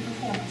female gender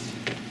performance.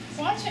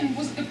 Partying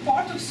was a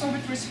part of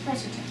Soviet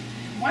reciprocity.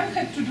 One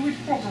had to do it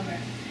properly.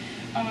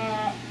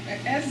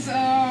 As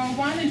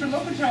one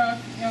interlocutor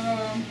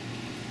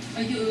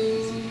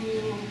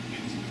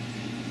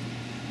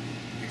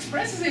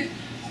expresses it,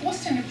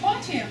 hosting a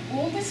party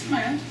always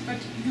meant that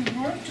you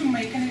were to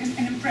make an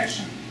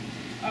impression.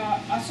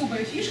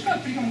 Особая фишка,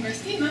 прием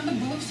гостей, надо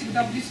было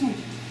всегда блеснуть.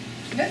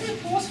 Let me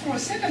pause for a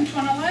second to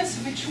analyze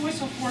the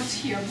choice of words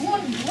here.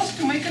 Woman was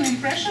to make an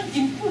impression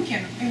in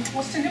cooking, in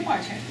hosting a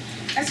party,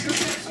 as her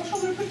social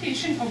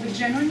reputation of a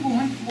genuine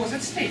woman was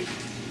at stake.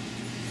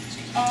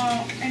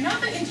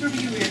 Another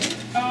interviewee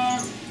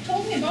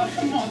told me about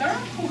her mother,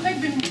 who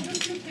had been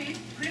modestly paid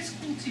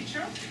preschool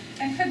teacher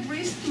and had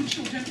raised 2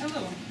 children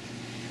alone.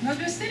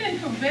 Notwithstanding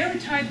her very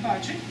tight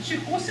budget, she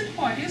hosted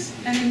parties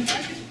and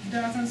invited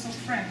dozens of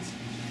friends.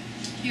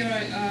 Here,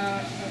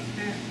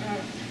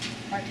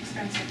 quite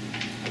expensive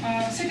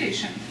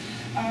citation.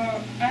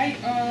 I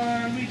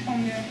read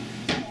only a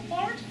small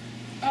part.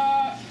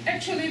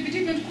 Actually, we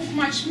didn't cook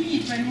much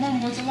meat when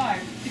Mom was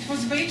alive. It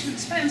was way too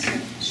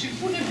expensive. She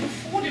couldn't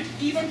afford it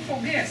even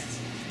for guests.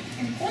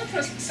 In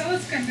contrast,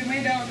 salads can be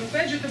made out of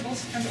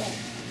vegetables and all.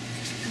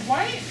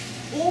 Why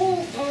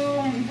all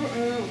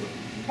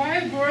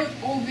why were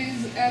all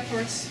these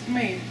efforts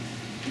made?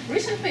 A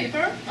recent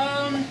paper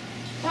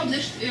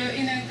published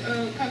in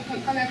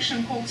a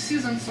collection called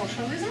Seasoned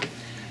Socialism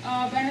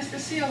by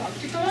Anastasia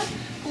Laptikova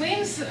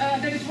claims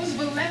that it was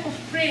the lack of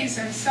praise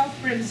and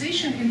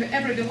self-realization in the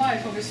everyday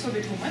life of a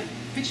Soviet woman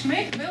which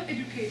made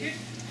well-educated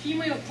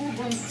female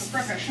urban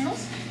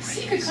professionals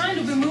seek a kind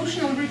of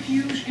emotional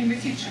refuge in the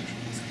kitchen.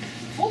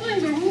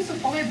 Following the rules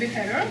of polite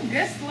behavior,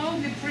 guests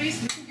loudly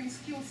praised the cooking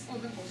skills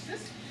of the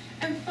hostess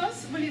and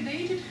thus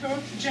validated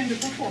her gender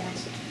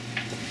performance.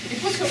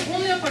 It was her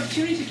only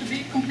opportunity to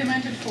be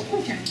complimented for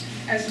cooking,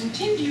 as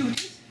routine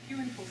duties,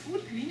 queuing for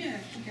food, cleaning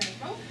and cooking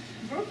as well,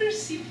 were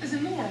perceived as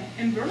a norm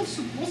and were not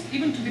supposed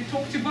even to be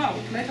talked about,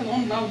 let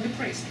alone loudly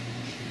praised.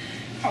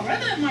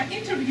 However, my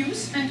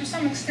interviews and to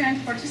some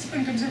extent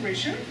participant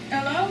observation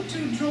allowed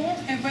to draw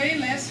a way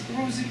less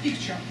rosy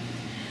picture.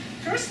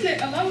 Firstly,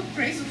 allowed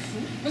praise of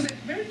food was a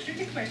very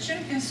tricky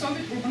question in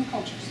Soviet urban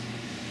cultures.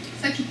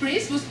 Such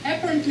praise was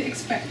apparently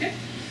expected,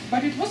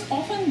 but it was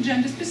often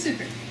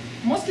gender-specific.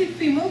 Mostly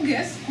female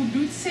guests could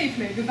do it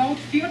safely without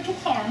fear to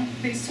harm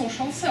their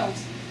social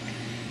selves.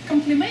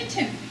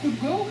 Complimenting could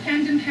go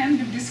hand in hand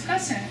with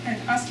discussing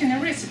and asking a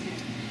recipe.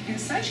 In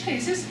such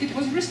cases, it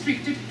was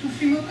restricted to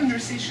female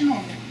conversation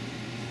only.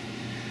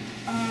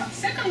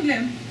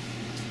 Secondly,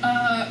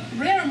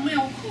 rare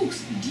male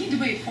cooks did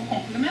wait for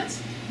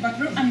compliments, but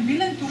were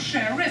unwilling to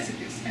share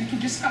recipes and to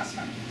discuss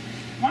them.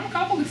 One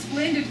couple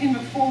explained it in the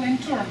following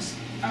terms.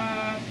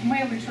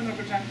 Male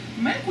interlocutor: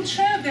 men could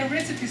share their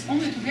recipes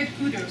only to get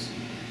kudos,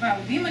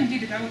 while women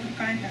did it out of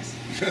kindness.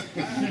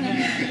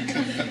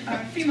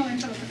 Female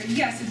interlocutor: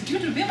 yes, it's due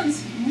to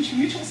women's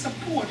mutual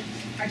support.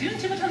 I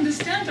didn't even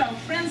understand our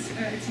friend's,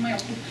 it's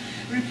male,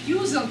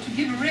 refusal to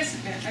give a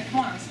recipe at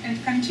once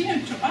and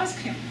continued to ask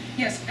him.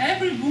 Yes,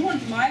 every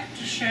woman liked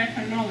to share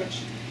her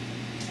knowledge.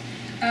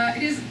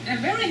 It is a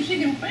very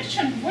intriguing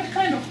question, what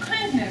kind of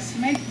kindness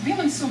made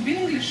women so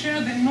willingly share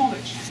their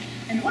knowledge?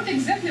 And what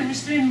exactly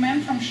restrained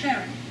men from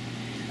sharing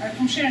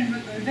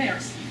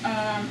theirs?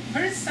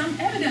 There is some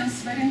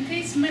evidence that in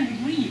case men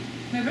agreed,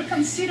 they were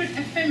considered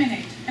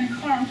effeminate and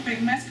harmed by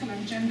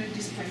masculine gender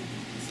display.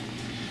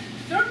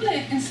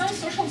 Thirdly, in some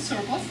social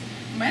circles,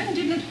 men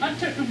did not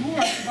utter a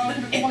word about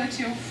the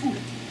quality of food.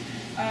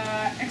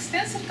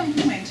 Extensive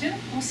complimenting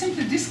or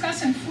simply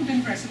discussing food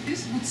and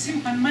recipes would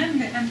seem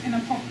unmanly and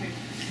inappropriate.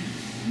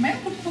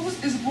 Men could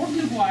pose as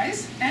worldly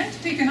wise and,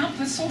 taking up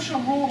the social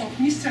role of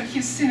Mr.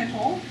 He's seen it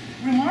all,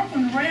 remark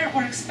on rare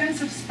or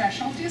expensive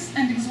specialties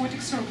and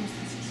exotic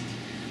circumstances.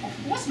 Of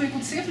course, they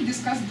could safely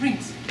discuss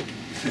drinks.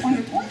 On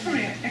the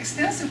contrary,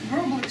 extensive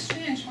verbal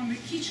exchange on the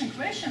kitchen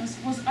questions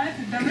was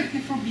either directly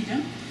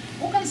forbidden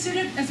or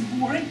considered as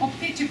boring or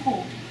petty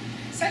cold.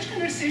 Such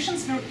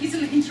conversations were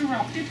easily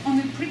interrupted on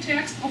the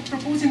pretext of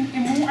proposing a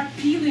more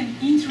appealing,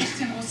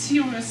 interesting, or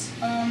serious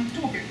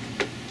topic,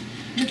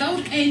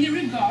 without any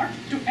regard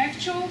to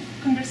actual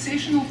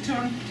conversational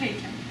turn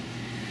taken.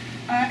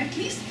 At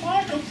least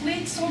part of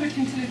late Soviet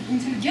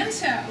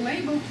intelligentsia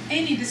labeled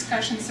any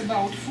discussions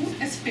about food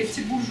as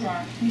petty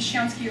bourgeois,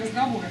 mещанские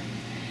разговоры.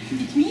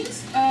 It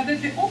means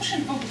that the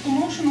option of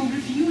emotional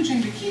refuge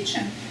in the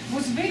kitchen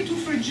was way too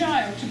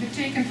fragile to be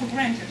taken for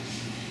granted.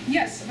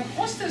 Yes, the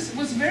hostess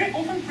was very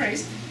often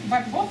praised,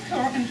 but both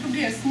her and her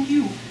guests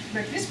knew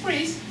that this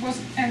praise was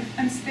an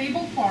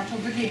unstable part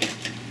of the game.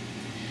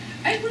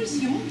 I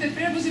presume that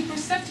there was a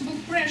perceptible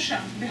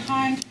pressure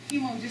behind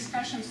female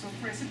discussions of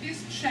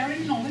recipes,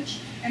 sharing knowledge,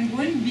 and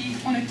going big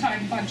on a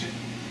tight budget.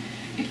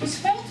 It was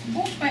felt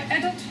both by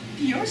adult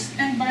peers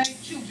and by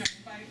children,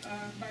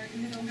 by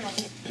little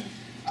girls.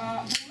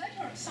 The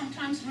latter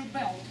sometimes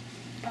rebelled.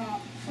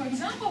 For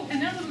example,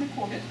 an elderly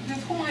colleague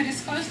with whom I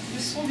discussed the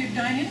Soviet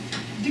dining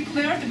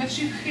declared that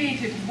she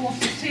hated both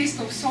the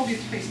taste of Soviet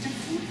festive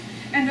food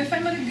and the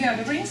family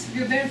gatherings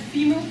with their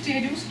female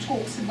tedious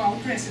talks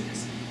about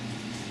recipes.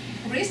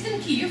 Raised in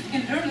Kiev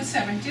in early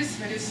 70s,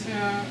 that is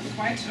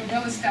quite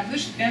well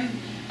established and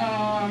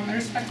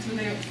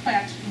respectively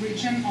fat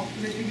region of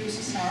the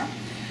USSR.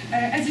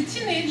 As a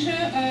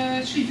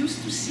teenager, she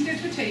used to sit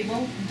at the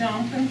table,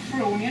 dumping,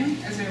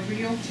 frowning as a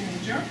real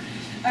teenager,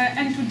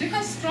 and to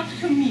deconstruct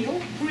her meal,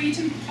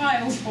 creating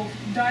piles of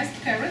diced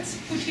carrots,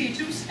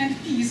 potatoes,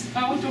 and peas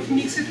out of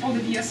mixed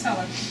olivia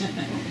salad.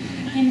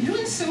 In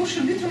doing so, she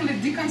literally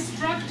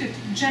deconstructed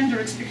gender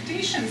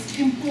expectations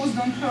imposed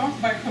on her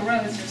by her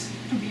relatives,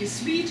 to be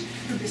sweet,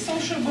 to be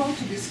sociable,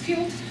 to be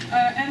skilled,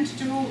 and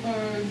to do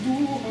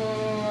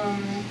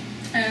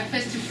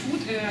festive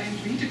food and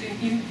to eat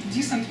it in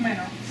decent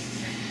manner.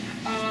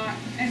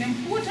 An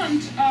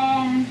important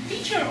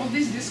feature of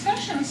these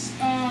discussions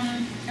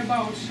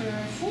about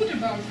food,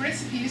 about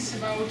recipes,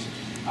 about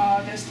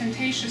the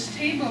ostentatious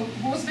table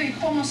was their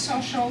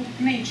homosocial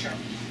nature.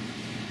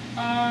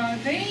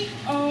 They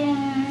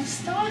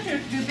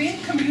started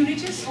within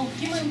communities of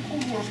female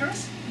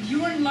co-workers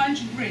during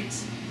lunch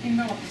breaks in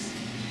the office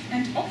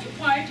and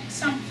occupied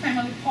some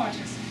family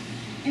parties.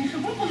 In her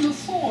book on the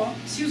floor,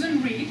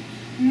 Susan Reed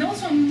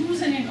notes on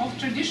loosening of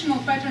traditional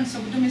patterns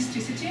of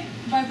domesticity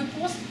by the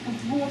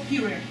post-war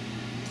period.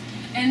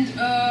 and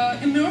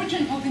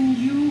emerging of the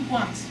new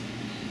ones.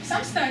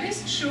 Some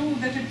studies show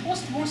that the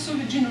post-war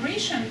Soviet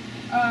generation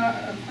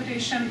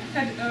quotation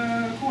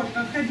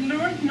had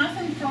learned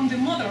nothing from the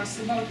mothers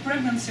about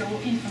pregnancy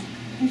or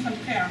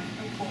infant care,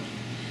 unquote.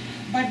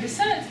 But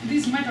besides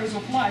these matters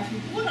of life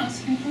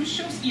importance, in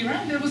Khrushchev's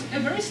era, there was a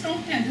very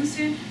strong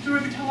tendency to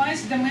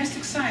revitalize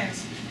domestic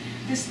science.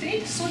 The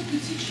state sought to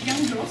teach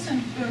young girls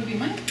and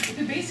women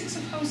the basics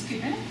of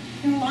housekeeping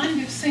in line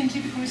with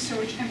scientific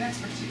research and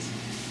expertise.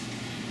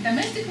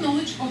 Domestic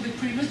knowledge of the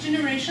previous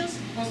generations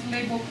was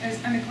labeled as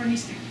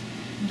anachronistic.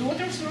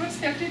 Daughters were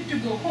expected to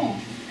go home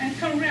and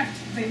correct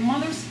their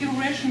mother's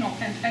irrational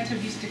and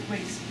atavistic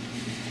ways.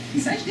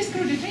 Such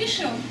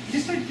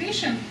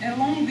discreditation,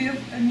 along with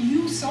a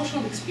new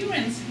social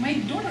experience,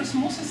 made daughters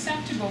more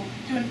susceptible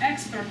to an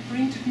expert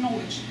printed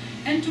knowledge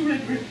and to the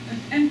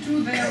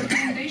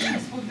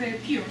recommendations of their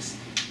peers.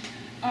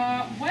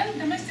 While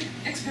domestic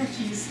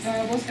expertise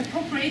was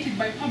appropriated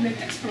by public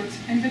experts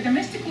and the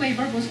domestic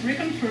labor was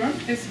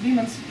reconfirmed as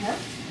women's work,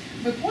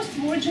 the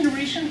post-war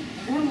generation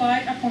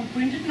relied upon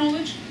printed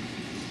knowledge,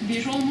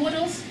 visual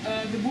models,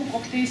 the book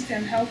of tasty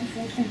and healthy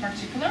food in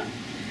particular,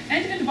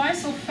 and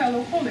advice of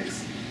fellow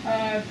colleagues,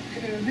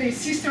 their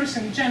sisters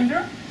in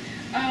gender,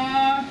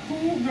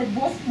 who were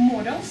both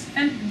models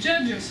and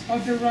judges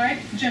of the right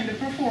gender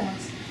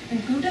performance,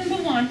 including the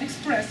one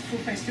expressed through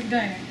festive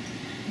dining.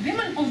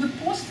 Women of the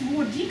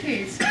post-war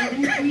decades were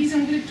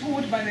increasingly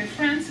taught by their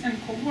friends and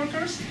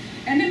co-workers,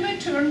 and in their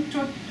turn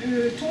taught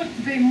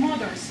their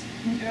mothers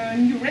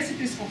new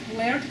recipes of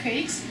layered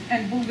cakes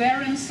and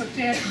Bulgarian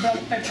sauteed bell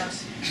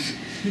peppers.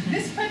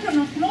 This pattern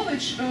of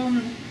knowledge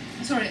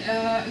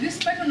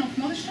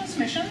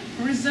transmission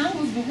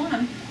resembles the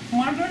one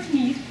Margaret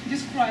Mead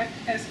described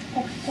as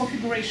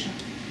configuration.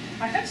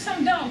 I have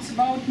some doubts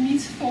about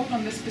Mead's thought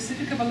on the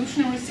specific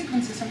evolutionary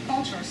sequences and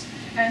cultures,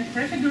 and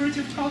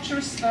prefigurative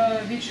cultures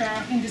which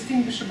are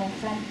indistinguishable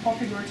from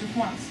configurative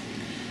ones.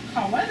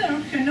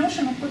 However, her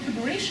notion of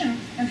configuration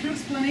and her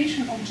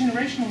explanation of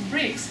generational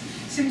breaks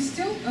seems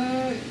still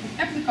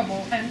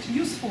applicable and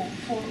useful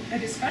for a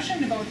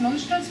discussion about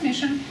knowledge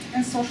transmission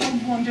and social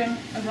bonding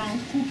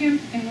around cooking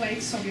in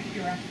late Soviet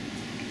era.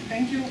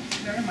 Thank you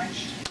very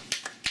much.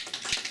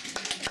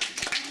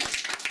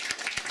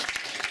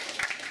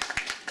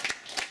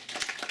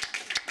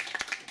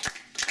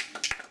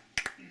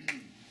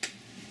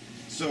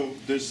 So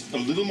there's a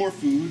little more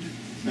food,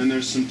 and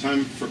there's some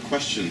time for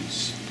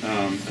questions.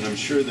 And I'm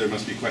sure there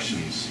must be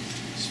questions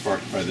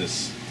sparked by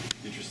this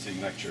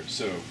interesting lecture.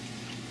 So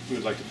who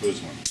would like to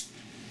pose one?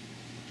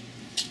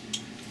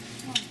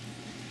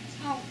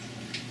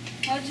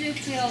 How do you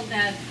feel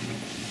that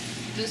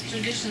those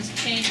traditions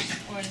changed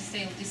or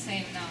stay the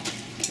same now in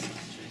the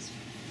countries?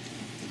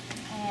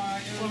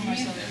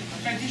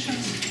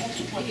 Traditions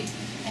of what?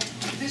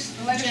 Of this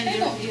lavish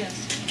table? Yes.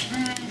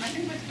 I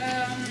think that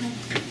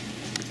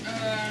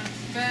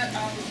there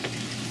are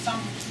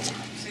some,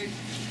 say,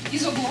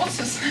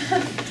 isoglosses,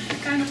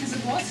 kind of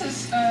isoglosses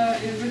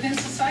within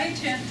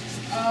society,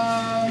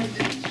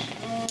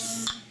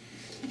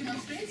 which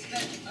demonstrates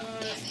that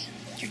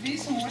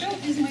this model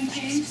is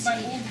maintained by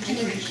all the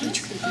generations.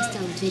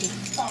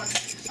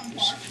 Some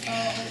part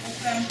of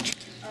them,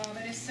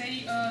 let us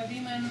say,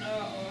 women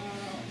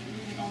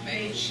of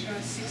age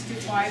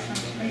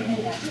 65 and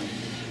more.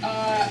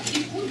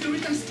 It could be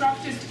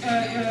reconstructed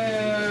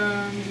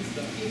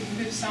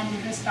with some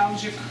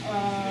nostalgic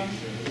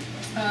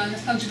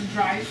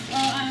drive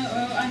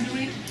under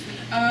it,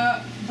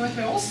 but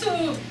they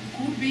also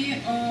could be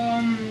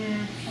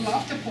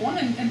laughed upon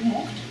and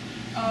mocked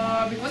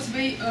because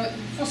they,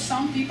 for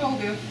some people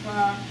with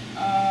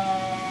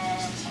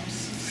some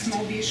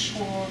snobbish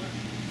or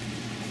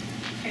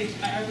hate,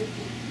 I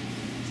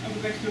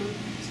would like to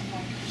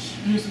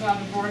use the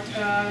other word,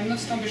 not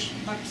snobbish,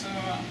 but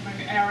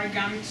maybe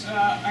arrogant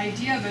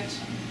idea that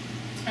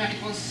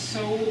it was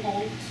so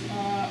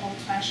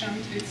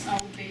old-fashioned, it's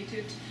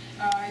outdated,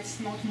 it's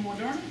not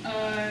modern.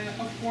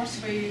 Of course,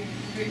 they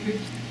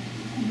could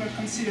not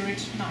consider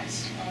it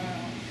nice,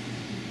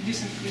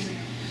 decent cuisine.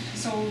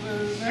 So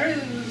there are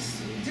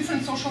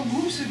different social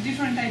groups with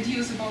different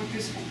ideas about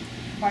this food,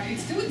 but it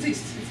still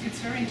exists. It's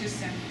very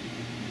interesting.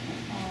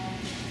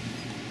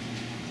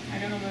 I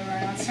don't know whether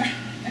I answer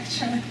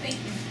actually. Thank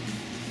you.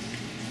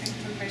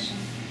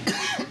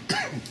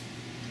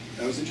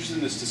 I was interested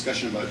in this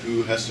discussion about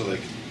who has to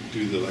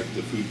do the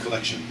food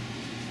collection,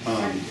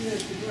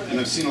 and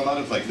I've seen a lot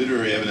of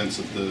literary evidence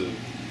of the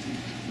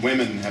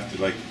women have to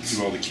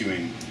do all the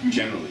queuing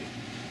generally,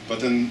 but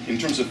then in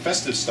terms of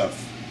festive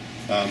stuff,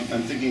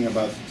 I'm thinking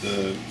about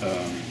the.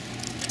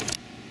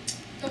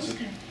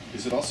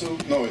 Is it also?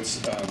 No, it's.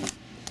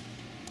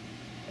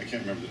 I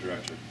can't remember the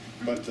director,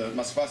 but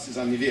Moskva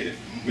Slezam ne verит,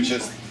 which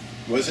has.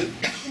 Was it?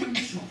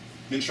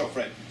 Minshov,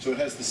 right. So it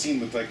has the scene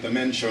with the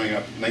men showing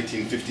up,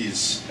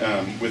 1950s,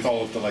 with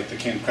all of the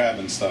canned crab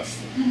and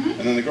stuff, and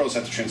then the girls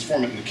have to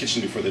transform it in the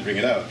kitchen before they bring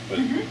it out. But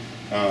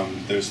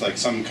there's like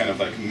some kind of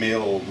like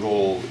male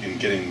role in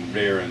getting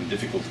rare and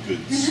difficult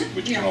goods,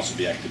 which can also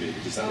be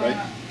activated. Is that right?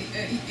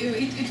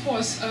 It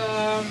was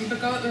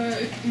because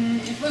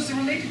it was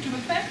related to the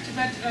fact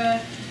that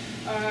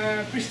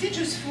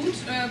prestigious food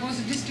was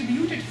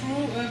distributed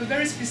through a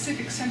very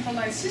specific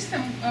centralized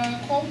system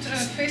called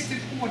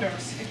festive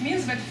orders. It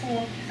means that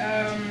for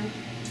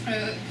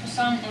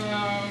some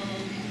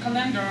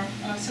calendar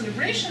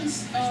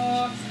celebrations,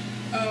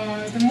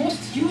 the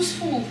most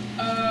useful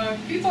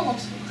people of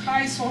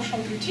high social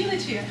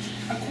utility,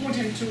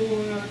 according to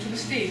the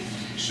state,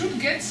 should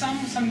get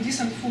some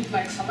decent food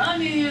like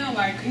salami,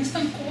 like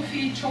instant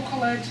coffee,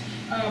 chocolate,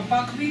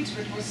 buckwheat,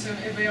 which was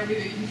a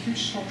very huge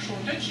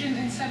shortage in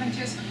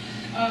 70s,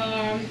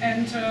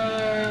 and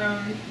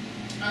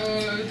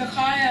the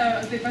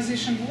higher the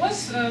position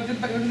was,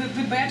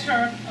 the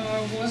better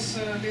was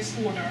this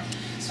order.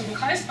 So the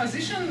highest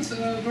positions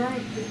were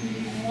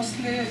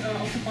mostly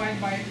occupied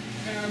by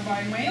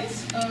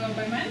males,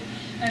 by men,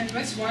 and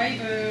that's why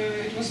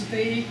it was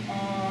the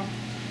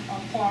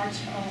part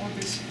of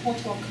this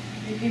potluck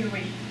in a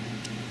way.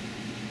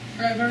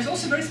 There is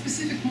also a very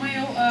specific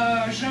male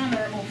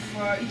genre of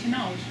eating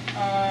out,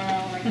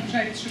 like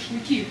жарить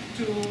шашлыки,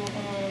 to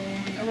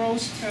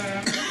roast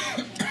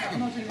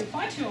not in the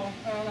patio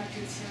like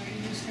it's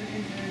used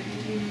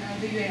in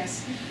the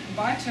US,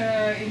 but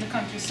in the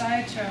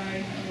countryside,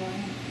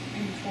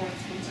 in the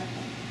forest, for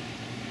example.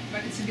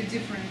 But it's a bit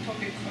different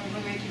topic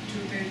related to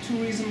the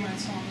tourism and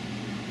so on.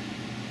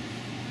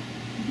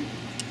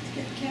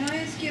 Can I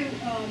ask you,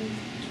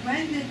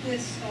 when did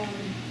this,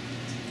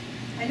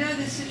 I know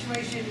this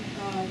situation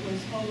was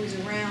always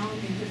around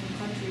in different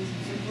countries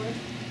and so forth,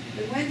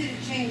 but when did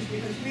it change?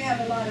 Because we have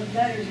a lot of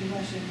letters in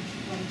Russian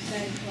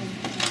from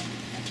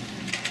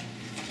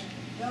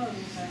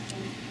Belarus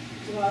actually,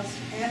 to us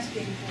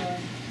asking for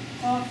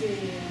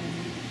coffee and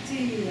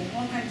tea and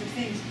all kinds of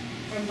things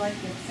from like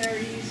the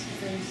 30s,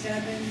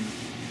 37.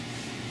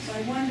 So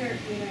I wonder,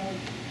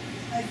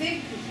 I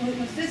think,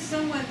 was this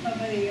somewhat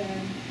of a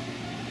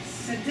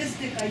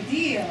sadistic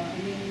idea?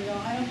 I mean,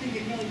 I don't think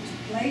it really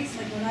took place.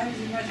 Like when I was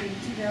in Russia in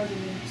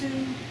 2002,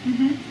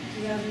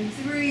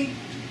 2003,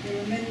 there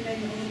were many,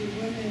 many older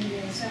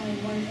women,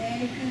 selling one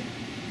egg.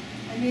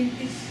 I mean,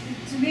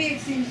 to me,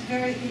 it seems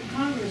very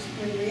incongruous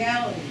for the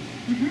reality.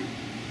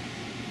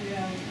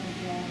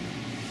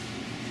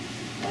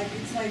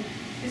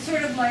 It's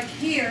sort of like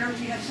here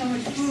we have so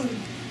much food,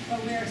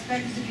 but we are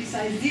expected to be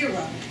size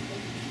 0.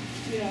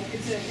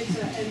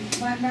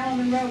 And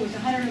Marilyn Monroe was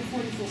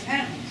 144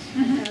 pounds.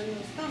 Had a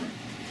little stomach.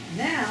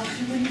 Now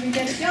she wouldn't even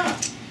get a job,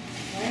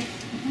 right?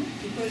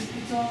 Because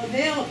it's all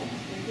available.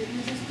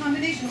 There's this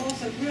combination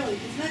also, really,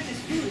 it's not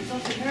just food, it's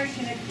also very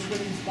connected to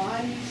women's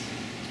bodies.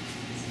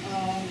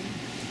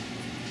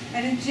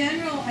 And in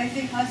general, I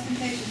think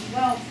ostentatious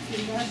wealth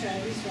in Russia,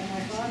 at least from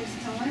my father's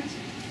time,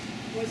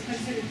 was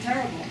considered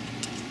terrible,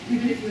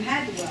 even if you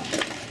had the wealth.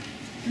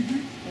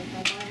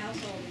 Like my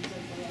household and so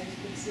forth, I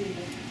could see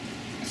that.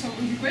 So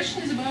the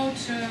question is about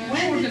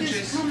when did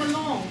this come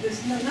along?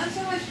 Not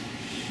so much,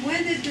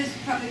 when did this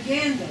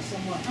propaganda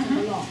somewhat come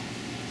along?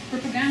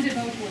 Propaganda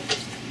about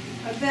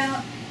what?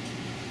 About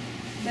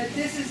that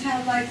this is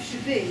how life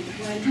should be,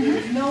 when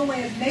there's no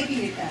way of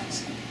making it that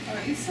way.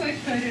 It's like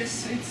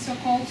it's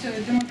so-called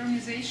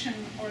demodernization,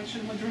 or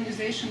actually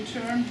modernization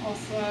term of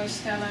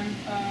Stalin's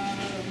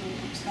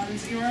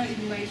era in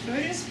the late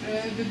 30s.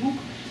 The book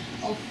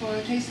of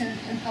Taste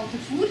and Healthy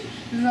Food,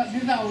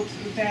 without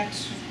that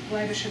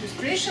lavish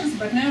illustrations,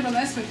 but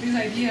nevertheless with this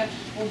idea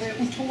of the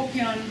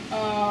utopian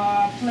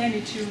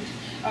plenitude,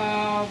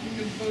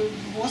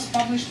 was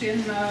published in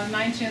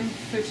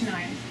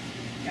 1939.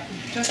 Yeah,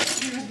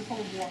 just years before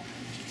the war.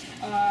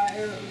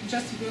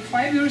 Just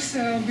 5 years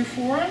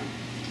before,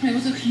 there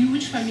was a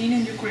huge famine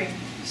in Ukraine.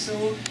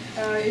 So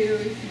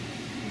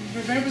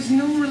there was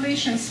no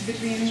relations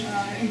between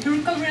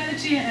empirical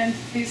reality and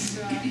this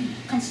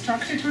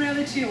constructed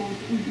reality or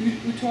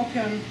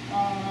utopian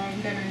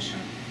dimension.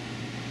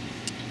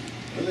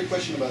 Another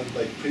question about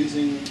like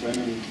praising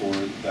women for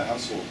the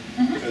household,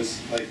 because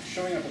like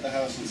showing up at the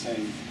house and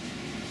saying,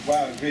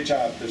 "Wow, great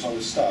job! There's all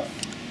this stuff."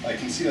 I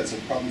can see that's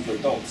a problem for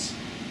adults,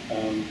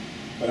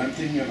 but I'm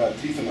thinking about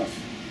Trifonov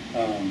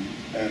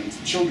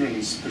and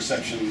children's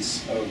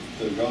perceptions of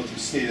the relative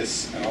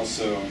status and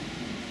also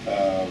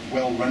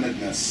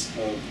well-runnedness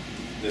of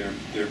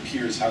their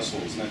peers'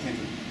 households, and I think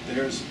that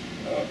there's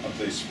a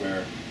place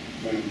where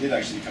women did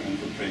actually come in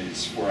for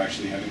praise for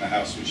actually having the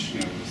house, which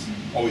was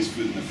always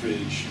food in the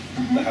fridge,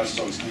 the house is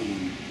always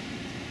clean,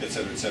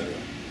 etc., etc.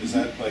 Is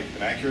that like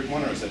an accurate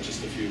one, or is that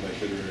just a few like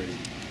literary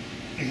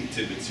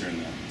tidbits here and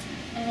there?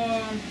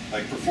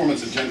 Like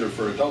performance of gender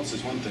for adults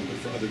is one thing, but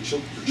for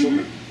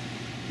children,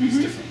 it's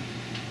different.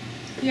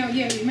 Yeah,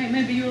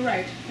 maybe you're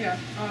right. Yeah,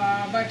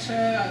 but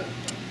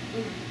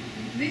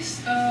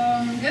these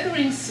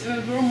gatherings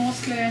were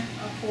mostly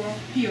for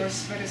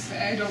peers, that is,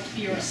 adult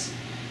peers.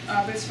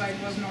 That's why it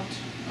was not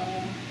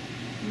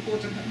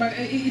important. But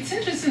it's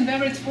interesting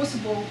whether it's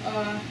possible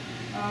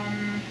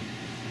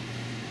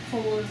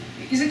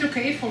is it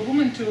okay for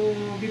women to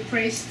be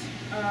praised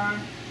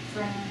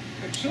from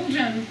her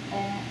children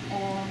or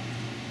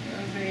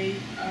the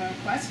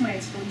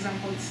classmates, for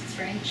example, it's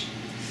strange.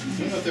 I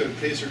don't know if they would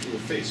praise her to her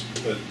face,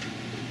 but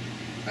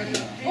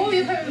oh,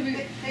 you have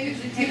They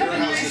usually take your a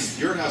house, nice-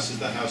 your house is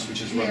the house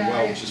which is run Yeah,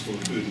 well, yeah. which is full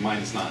of food, and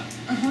mine is not.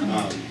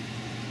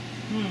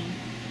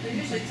 They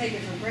usually take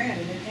it for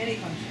granted in any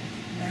country,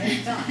 at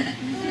any time.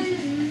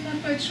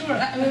 Not quite sure.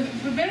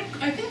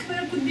 I think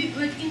there could be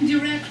like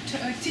indirect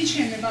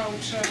teaching about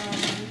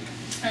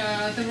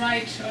the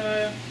right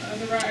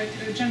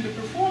gender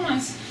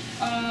performance.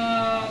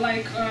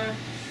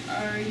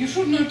 You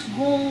should not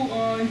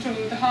go into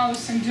the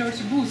house in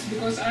dirty boots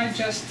because I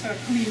just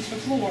cleaned the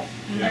floor.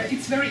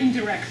 It's very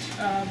indirect,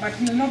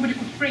 but nobody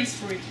could praise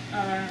for it.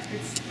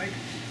 It's like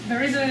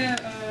there is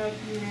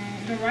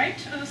the right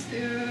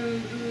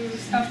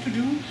stuff to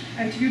do,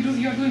 and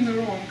you're doing the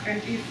wrong.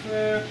 And if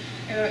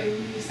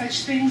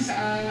such things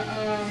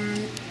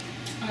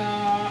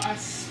are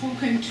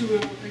spoken to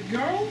a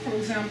girl, for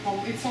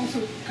example, it's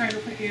also kind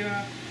of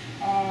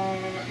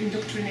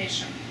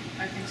indoctrination.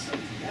 I think so.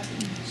 Yeah.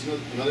 So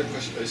another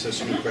question. I just have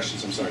so many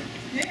questions. I'm sorry.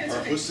 Yeah, it's Are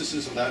okay.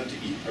 hostesses allowed to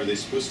eat? Are they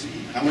supposed to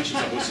eat? How much is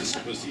a hostess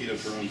supposed to eat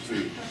of her own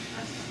food?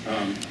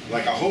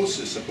 Like a host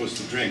is supposed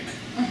to drink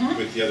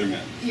with the other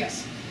men.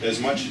 Yes. As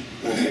much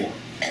or more.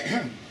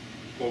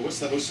 Well, what's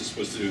the hostess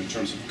supposed to do in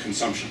terms of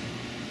consumption?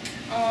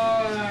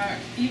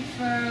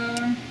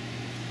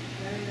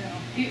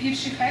 If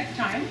she had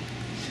time,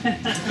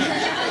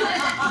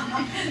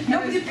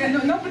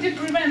 nobody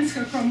prevents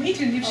her from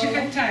eating if she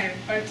had time.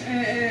 But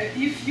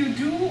if you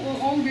do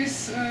all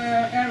these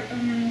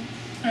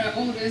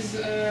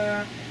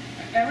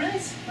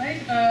errands,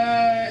 right,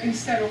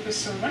 instead of a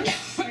servant,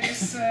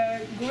 is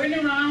going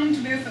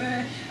around with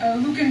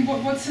looking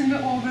what's in the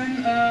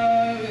oven,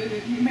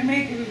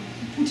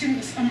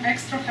 putting some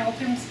extra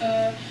helpings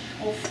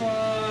of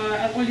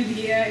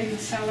Olivier in the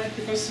salad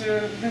because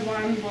the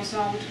one was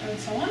out and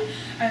so on,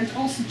 and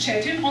also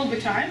chatting all the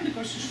time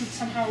because you should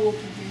somehow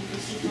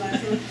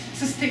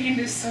sustain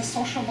this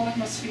sociable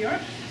atmosphere.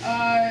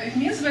 It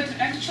means that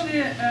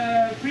actually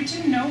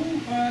pretty no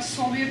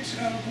Soviet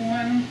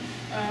woman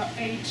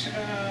ate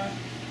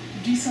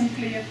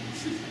decently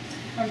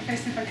on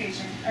festive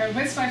occasion.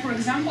 That's why, for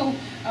example,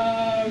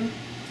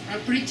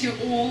 pretty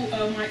all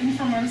my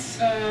informants,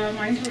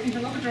 my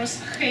interlocutors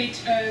hate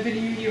the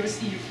New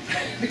Year's Eve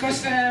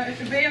because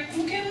they are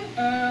cooking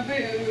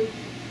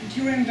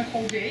during the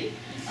whole day,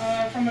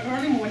 from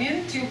early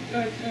morning till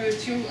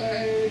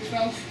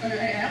 12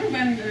 a.m.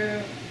 when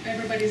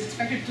everybody is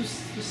expected to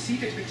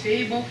sit at the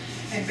table,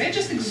 and they're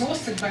just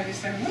exhausted by this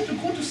time. They want to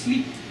go to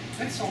sleep.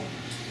 That's all.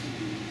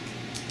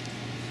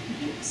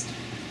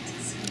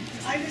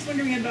 I was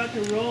wondering about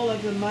the role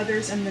of the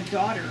mothers and the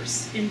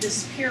daughters in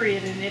this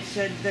period, and if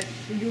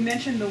you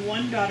mentioned the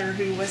one daughter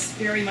who was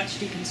very much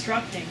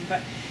deconstructing,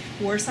 but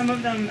were some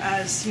of them,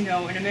 as you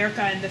know, in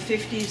America in the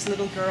 50s,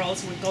 little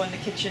girls would go in the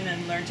kitchen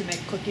and learn to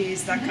make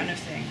cookies, that kind of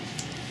thing?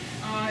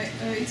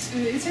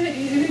 It's an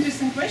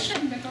interesting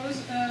question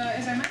because,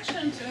 as I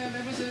mentioned,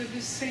 there was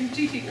this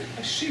scientific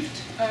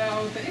shift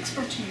of the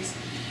expertise,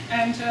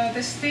 and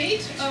the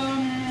state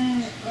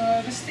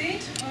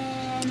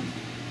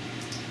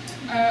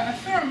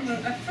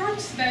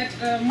affirms that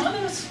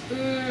mothers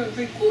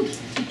they could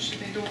teach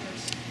their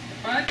daughters,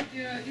 but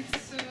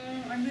it's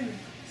unlimited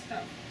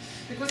stuff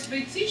because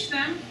they teach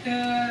them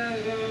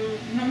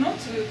not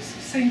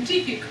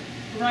scientific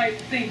right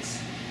things,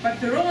 but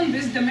their own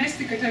this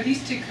domestic,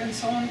 atavistic, and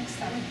so on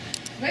stuff.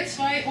 That's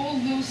why all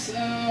those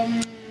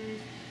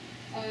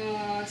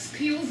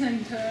skills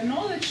and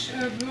knowledge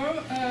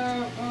were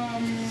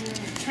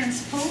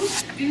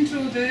transposed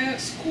into the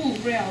school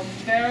realm.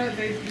 There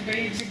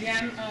they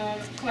began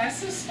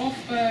classes of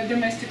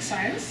domestic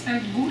science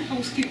and good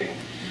housekeeping.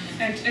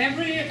 And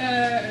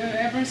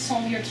every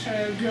Soviet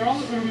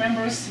girl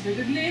remembers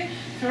vividly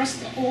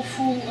first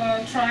awful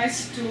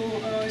tries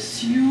to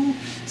sew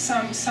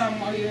some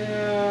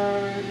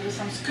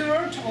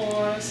skirt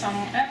or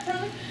some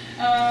apron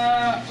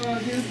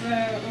with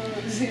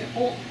the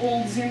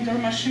old Zinger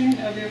machine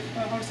with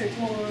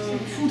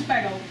foot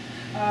pedal,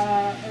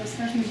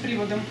 смешным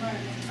приводом,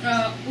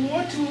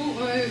 or to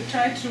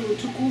try to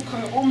cook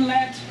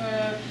omelette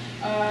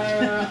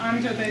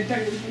under the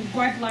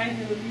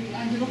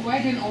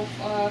guidance of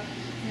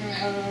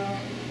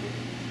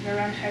very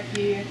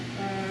unhappy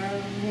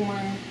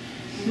woman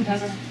who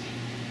doesn't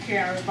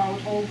care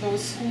about all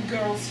those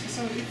schoolgirls.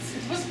 So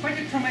it was quite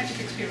a traumatic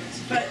experience.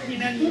 But you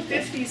know, in the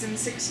 50s and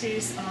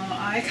 60s,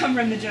 I come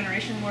from the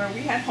generation where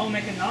we had home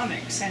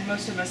economics, and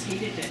most of us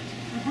hated it.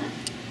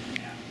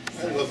 Yeah.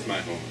 I loved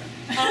my home.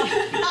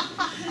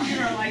 You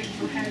are like it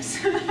perhaps.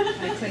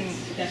 I couldn't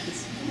get the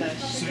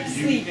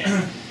sleeve in.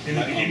 In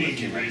the beginning,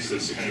 you raised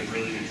this kind of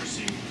really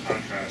interesting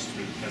contrast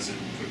with peasant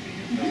cooking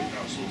and peasant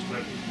households,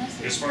 but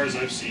as far as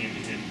I've seen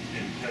in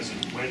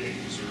peasant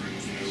weddings or in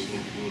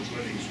village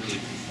weddings, really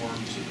conform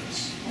to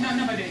this. No,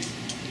 nowadays.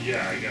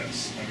 Yeah, I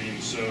guess. I mean,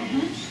 so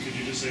could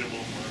you just say a little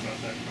more about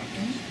that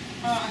contrast?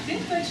 I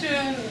think that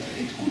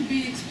it could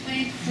be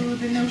explained through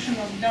the notion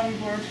of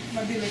downward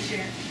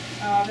mobility.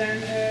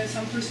 Then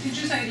some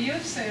prestigious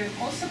ideas,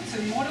 concepts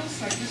and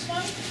models like this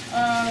one,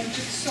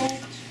 just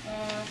soaked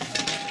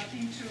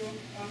into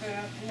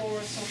the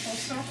lower social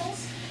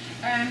circles,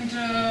 and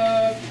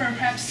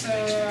perhaps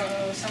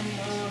some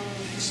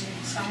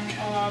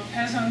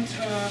peasant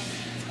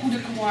could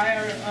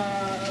acquire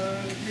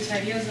these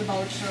ideas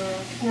about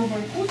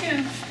urban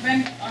cooking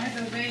when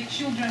either their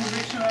children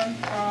return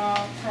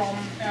from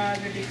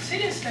the big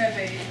cities that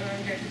they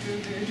get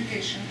the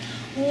education,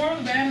 or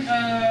when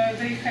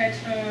they had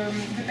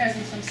the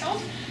peasants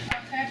themselves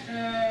had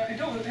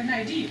an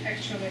ID.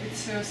 Actually,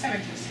 it's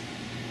 70s,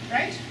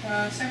 right?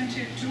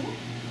 72.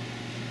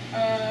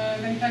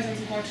 Then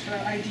peasants got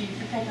ID,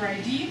 the proper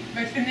ID,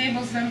 that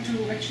enables them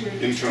to actually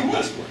internal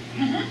passport.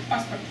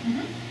 Passport.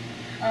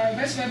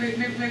 That's where they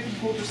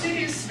could go to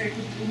cities, they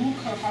could look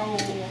how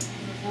the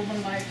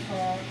urban life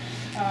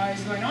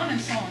is going on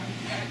and so on.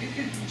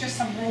 It's just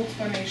some broad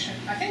explanation.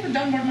 I think the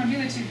downward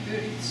mobility,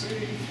 it's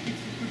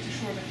pretty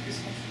sure that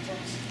this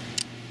works.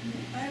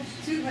 I have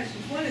two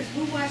questions. One is,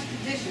 who washed the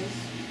dishes?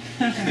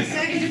 And the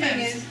second thing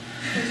is,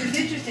 which is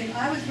interesting,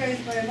 I was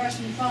raised by a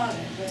Russian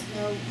father, but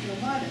no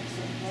mother,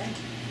 so, right?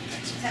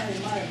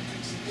 Italian mother,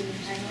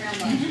 didn't hang around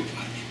much.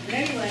 But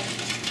anyway,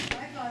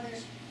 my father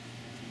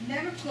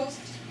never cooked,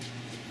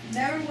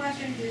 never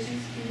washed any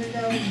dishes, even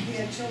though he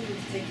had children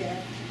to take care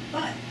of.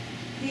 But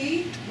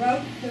he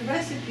wrote the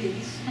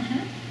recipes,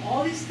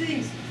 all these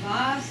things,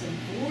 kvass and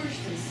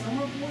borscht and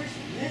summer borscht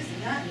and this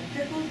and that and the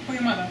pickle. For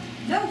your mother?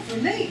 No, for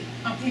me.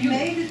 Oh, for He you.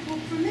 made his book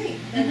for me.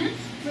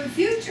 For the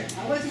future.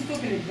 I wasn't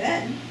cooking it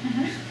then.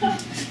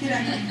 You know,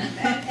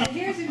 and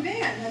here's a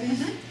man. I mean,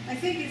 I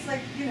think it's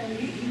like, he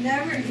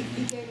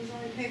gave us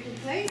only paper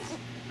plates.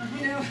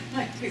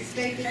 Like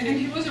steak And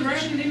he was a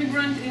Russian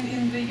immigrant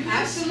in the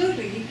U.S.?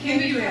 Absolutely. He In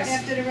the came U.S.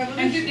 after the And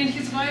revolution.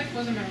 his wife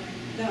was American?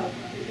 No,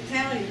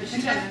 Italian, but she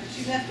Italian.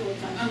 left all the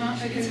time.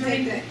 She It's, couldn't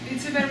take that.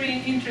 it's a very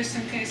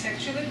interesting case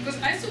actually,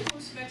 because I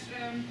suppose that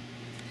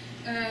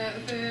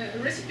the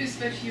recipes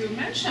that you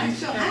mentioned. I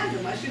still have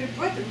them. I should have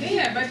brought them.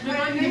 Yeah, but the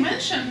one you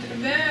mentioned,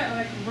 they're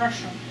like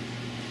Russian.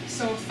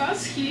 So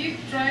thus he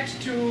tried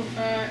to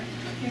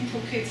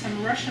inculcate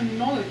some Russian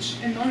knowledge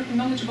and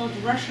knowledge about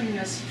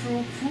Russianness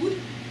through food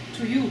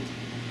to you.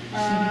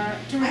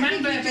 To remember I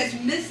think he that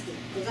just missed it,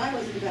 because I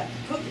wasn't about to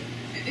cook it.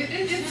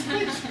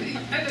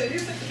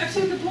 it's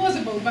absolutely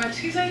plausible, but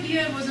his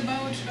idea was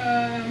about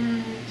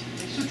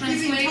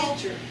Giving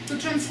culture. to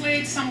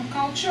translate some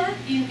culture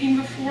in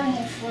the form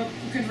of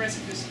cooking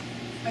recipes.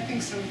 I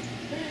think so.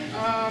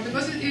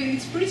 Because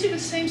it's pretty the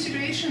same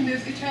situation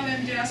with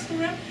Italian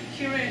diaspora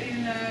here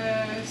in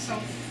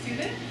South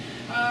Philly.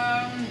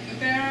 I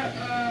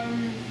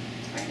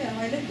know,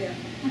 I lived there.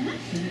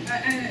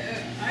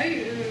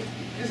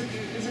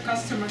 As a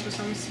customer to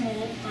some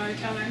small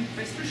Italian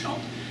pastry shop,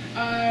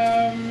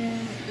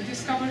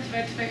 discovered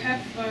that they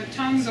have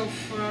tons of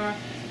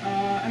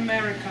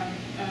American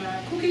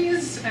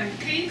cookies and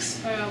cakes,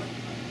 and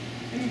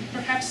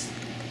perhaps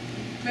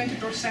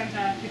 20%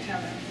 are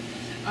Italian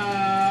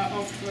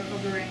of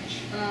the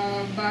range.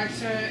 But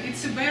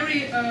it's a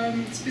very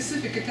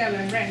specific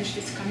Italian range.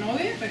 It's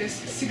cannoli, that is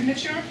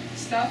signature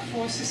stuff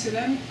for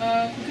Sicilian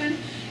cooking.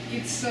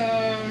 It's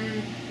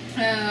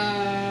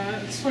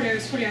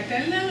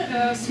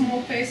sfogliatelle,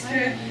 small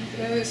pastry,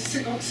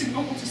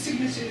 also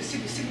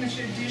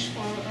signature dish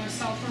for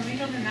southern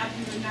Italy,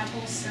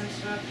 Naples and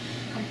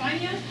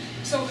Campania.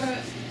 So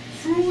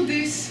through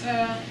these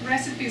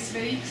recipes,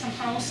 they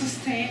somehow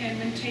sustain and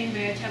maintain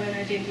their Italian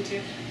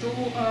identity.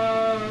 Though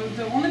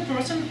the only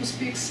person who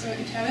speaks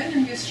Italian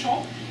in this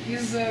shop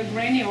is a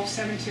granny of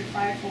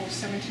 75 or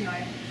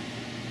 79.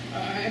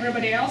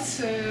 Everybody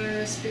else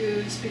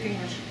speak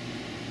English.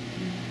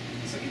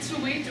 So it's a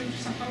way to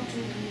somehow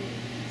to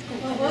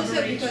Well,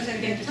 also because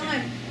at that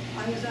time,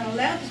 I was not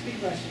allowed to speak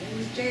Russian. It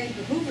was J.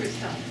 Edgar Hoover's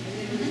time. And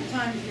there was a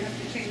time that you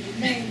have to change your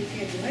name, you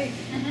can't do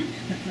anything.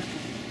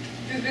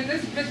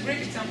 That's a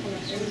great example, It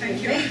actually. was an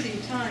Thank you.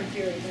 amazing time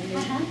period. I mean,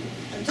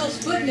 until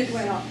Sputnik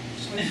went up.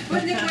 When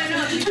Sputnik went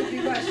up, you could be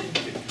Russian.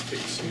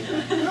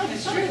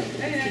 That's true.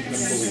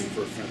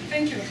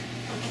 Thank you.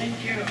 Thank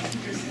you.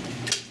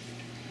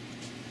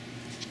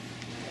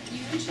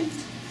 You mentioned,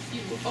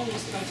 you were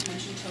almost about to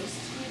mention toast.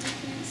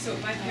 So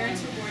my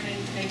parents were born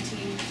in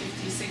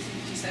 1956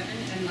 and 57,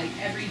 and like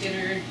every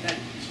dinner that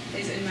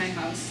is in my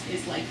house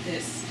is like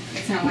this.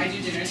 It's how I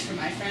do dinners for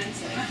my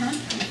friends, like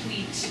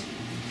complete,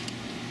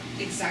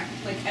 exact,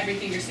 like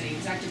everything you're saying,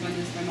 exact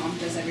abundance. My mom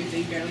does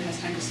everything, barely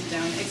has time to sit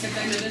down. Except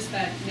I noticed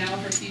that now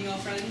her female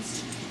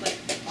friends, like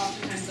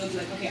oftentimes they'll be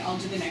like, okay, I'll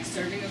do the next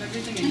serving of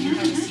everything, and you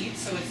have a seat.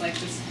 So it's like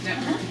this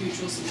network of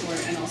mutual support,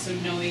 and also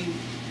knowing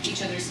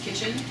each other's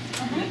kitchen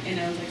in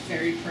a like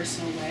very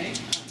personal way.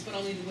 But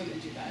only the women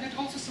do that. And it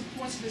also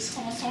supports this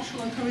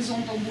homosocial and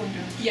horizontal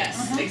bonding. Yes,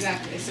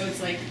 exactly. So it's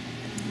like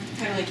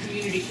kind of like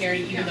community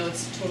caring, even though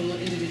it's total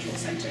individual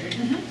centered.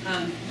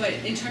 But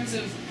in terms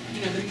of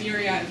the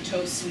myriad of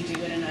toasts we do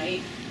in a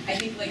night, I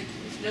think like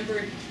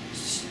number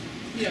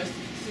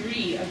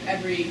 3 of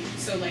every,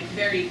 so like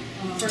very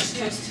first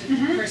toast to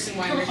person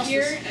while we're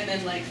here, and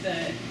then like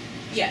then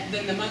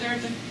the mother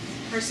of the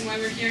person while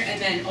we're here,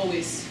 and then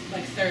always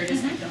like third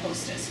is like the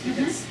hostess,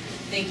 because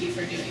thank you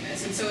for doing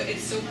this. And so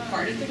it's so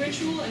part of the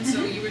ritual, and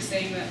so you were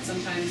saying that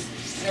sometimes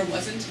there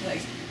wasn't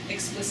like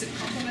explicit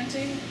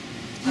complimenting.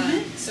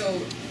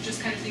 So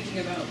just kind of thinking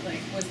about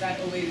like, was that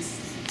always,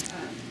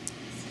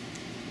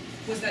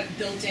 was that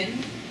built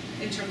in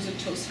terms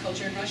of toast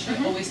culture in Russia,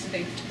 always to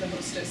thank the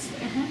hostess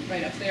like,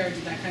 right up there, or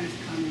did that kind of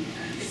come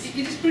as...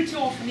 It is pretty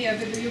often,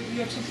 yeah,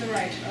 you're absolutely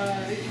right.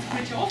 It's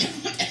pretty often,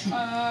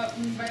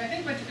 but I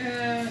think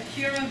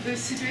here the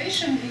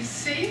situation is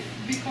safe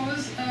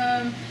because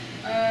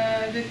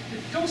the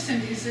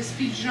toasting is a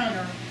speech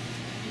genre.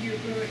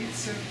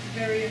 It's a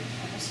very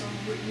also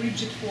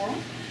rigid form.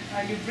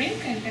 You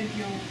drink and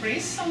you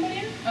praise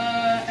somebody,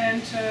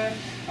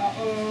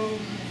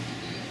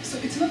 so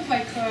it's not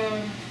like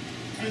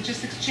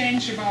just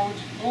exchange about,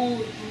 oh,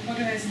 what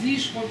a nice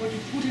dish, what you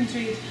put into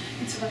it.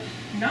 It's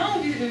now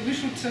we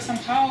should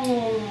somehow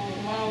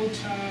loud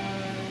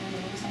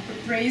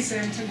praise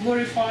and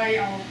glorify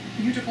our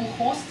beautiful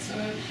hosts.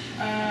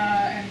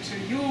 And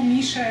you,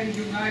 Misha, and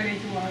you, Galia,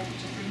 you are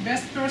the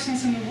best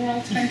persons in the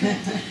world. Thank you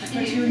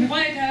that you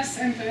invite us,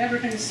 and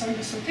everything is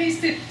so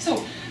tasty.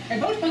 So,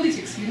 about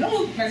politics, you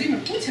know, Vladimir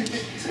Putin,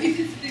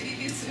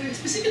 it's a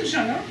specific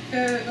genre,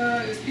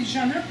 speech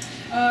genre,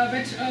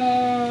 but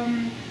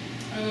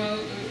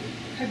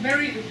a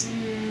very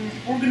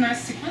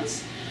organized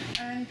sequence,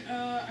 and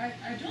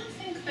I don't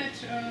think that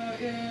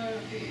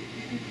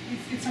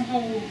it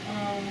somehow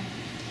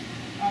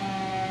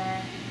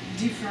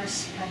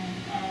differs from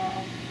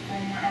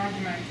my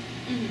argument.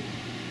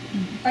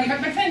 But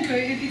I think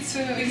it's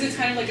because it's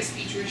kind of like a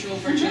speech ritual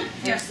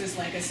versus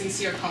like a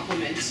sincere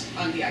compliment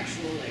on the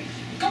actual like.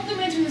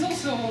 Complimenting is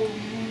also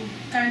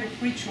kind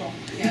of ritual.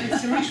 Yeah,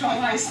 it's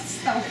ritualized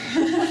stuff.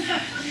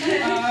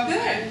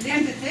 Good.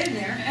 Leaves it in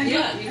there. And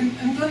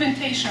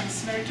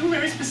implementations. There are two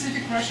very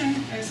specific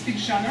Russian speech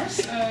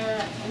genres: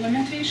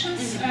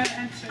 lamentations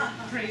and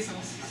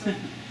appraisals. So,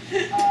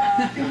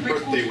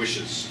 birthday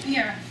wishes.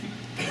 Yeah,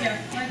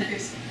 like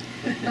this.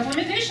 But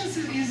lamentations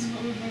is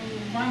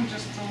one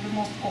just of the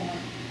most common.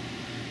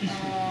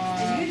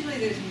 And usually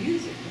there's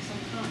music of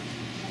some kind.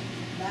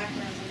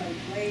 Background, somebody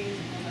plays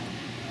and all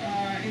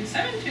that. In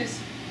 70s,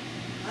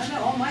 I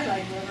know all my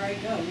life wherever I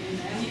go.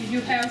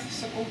 you have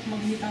so-called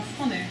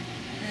magnetophone,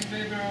 and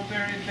they were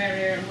very,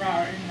 very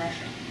rare in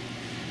Russia.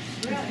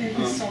 Really?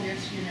 In the Soviet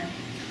Union.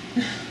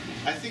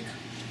 I think,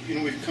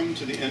 we've come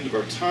to the end of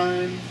our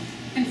time.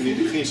 And we need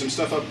to clean some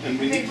stuff up, and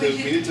we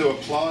need to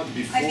applaud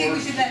before. I think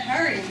we should let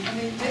hurry. I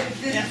mean,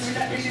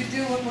 we should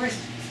do what we're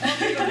supposed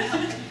to do.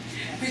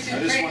 I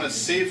just want to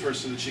save her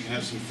so that she can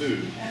have some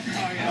food.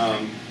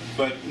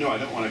 But no, I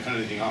don't want to cut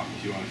anything off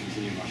if you want to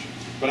continue, Masha.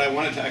 But I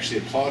wanted to actually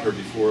applaud her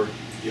before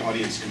the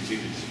audience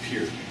completely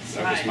disappeared.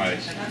 That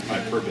was my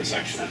purpose,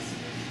 actually.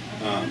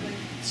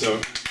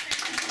 So.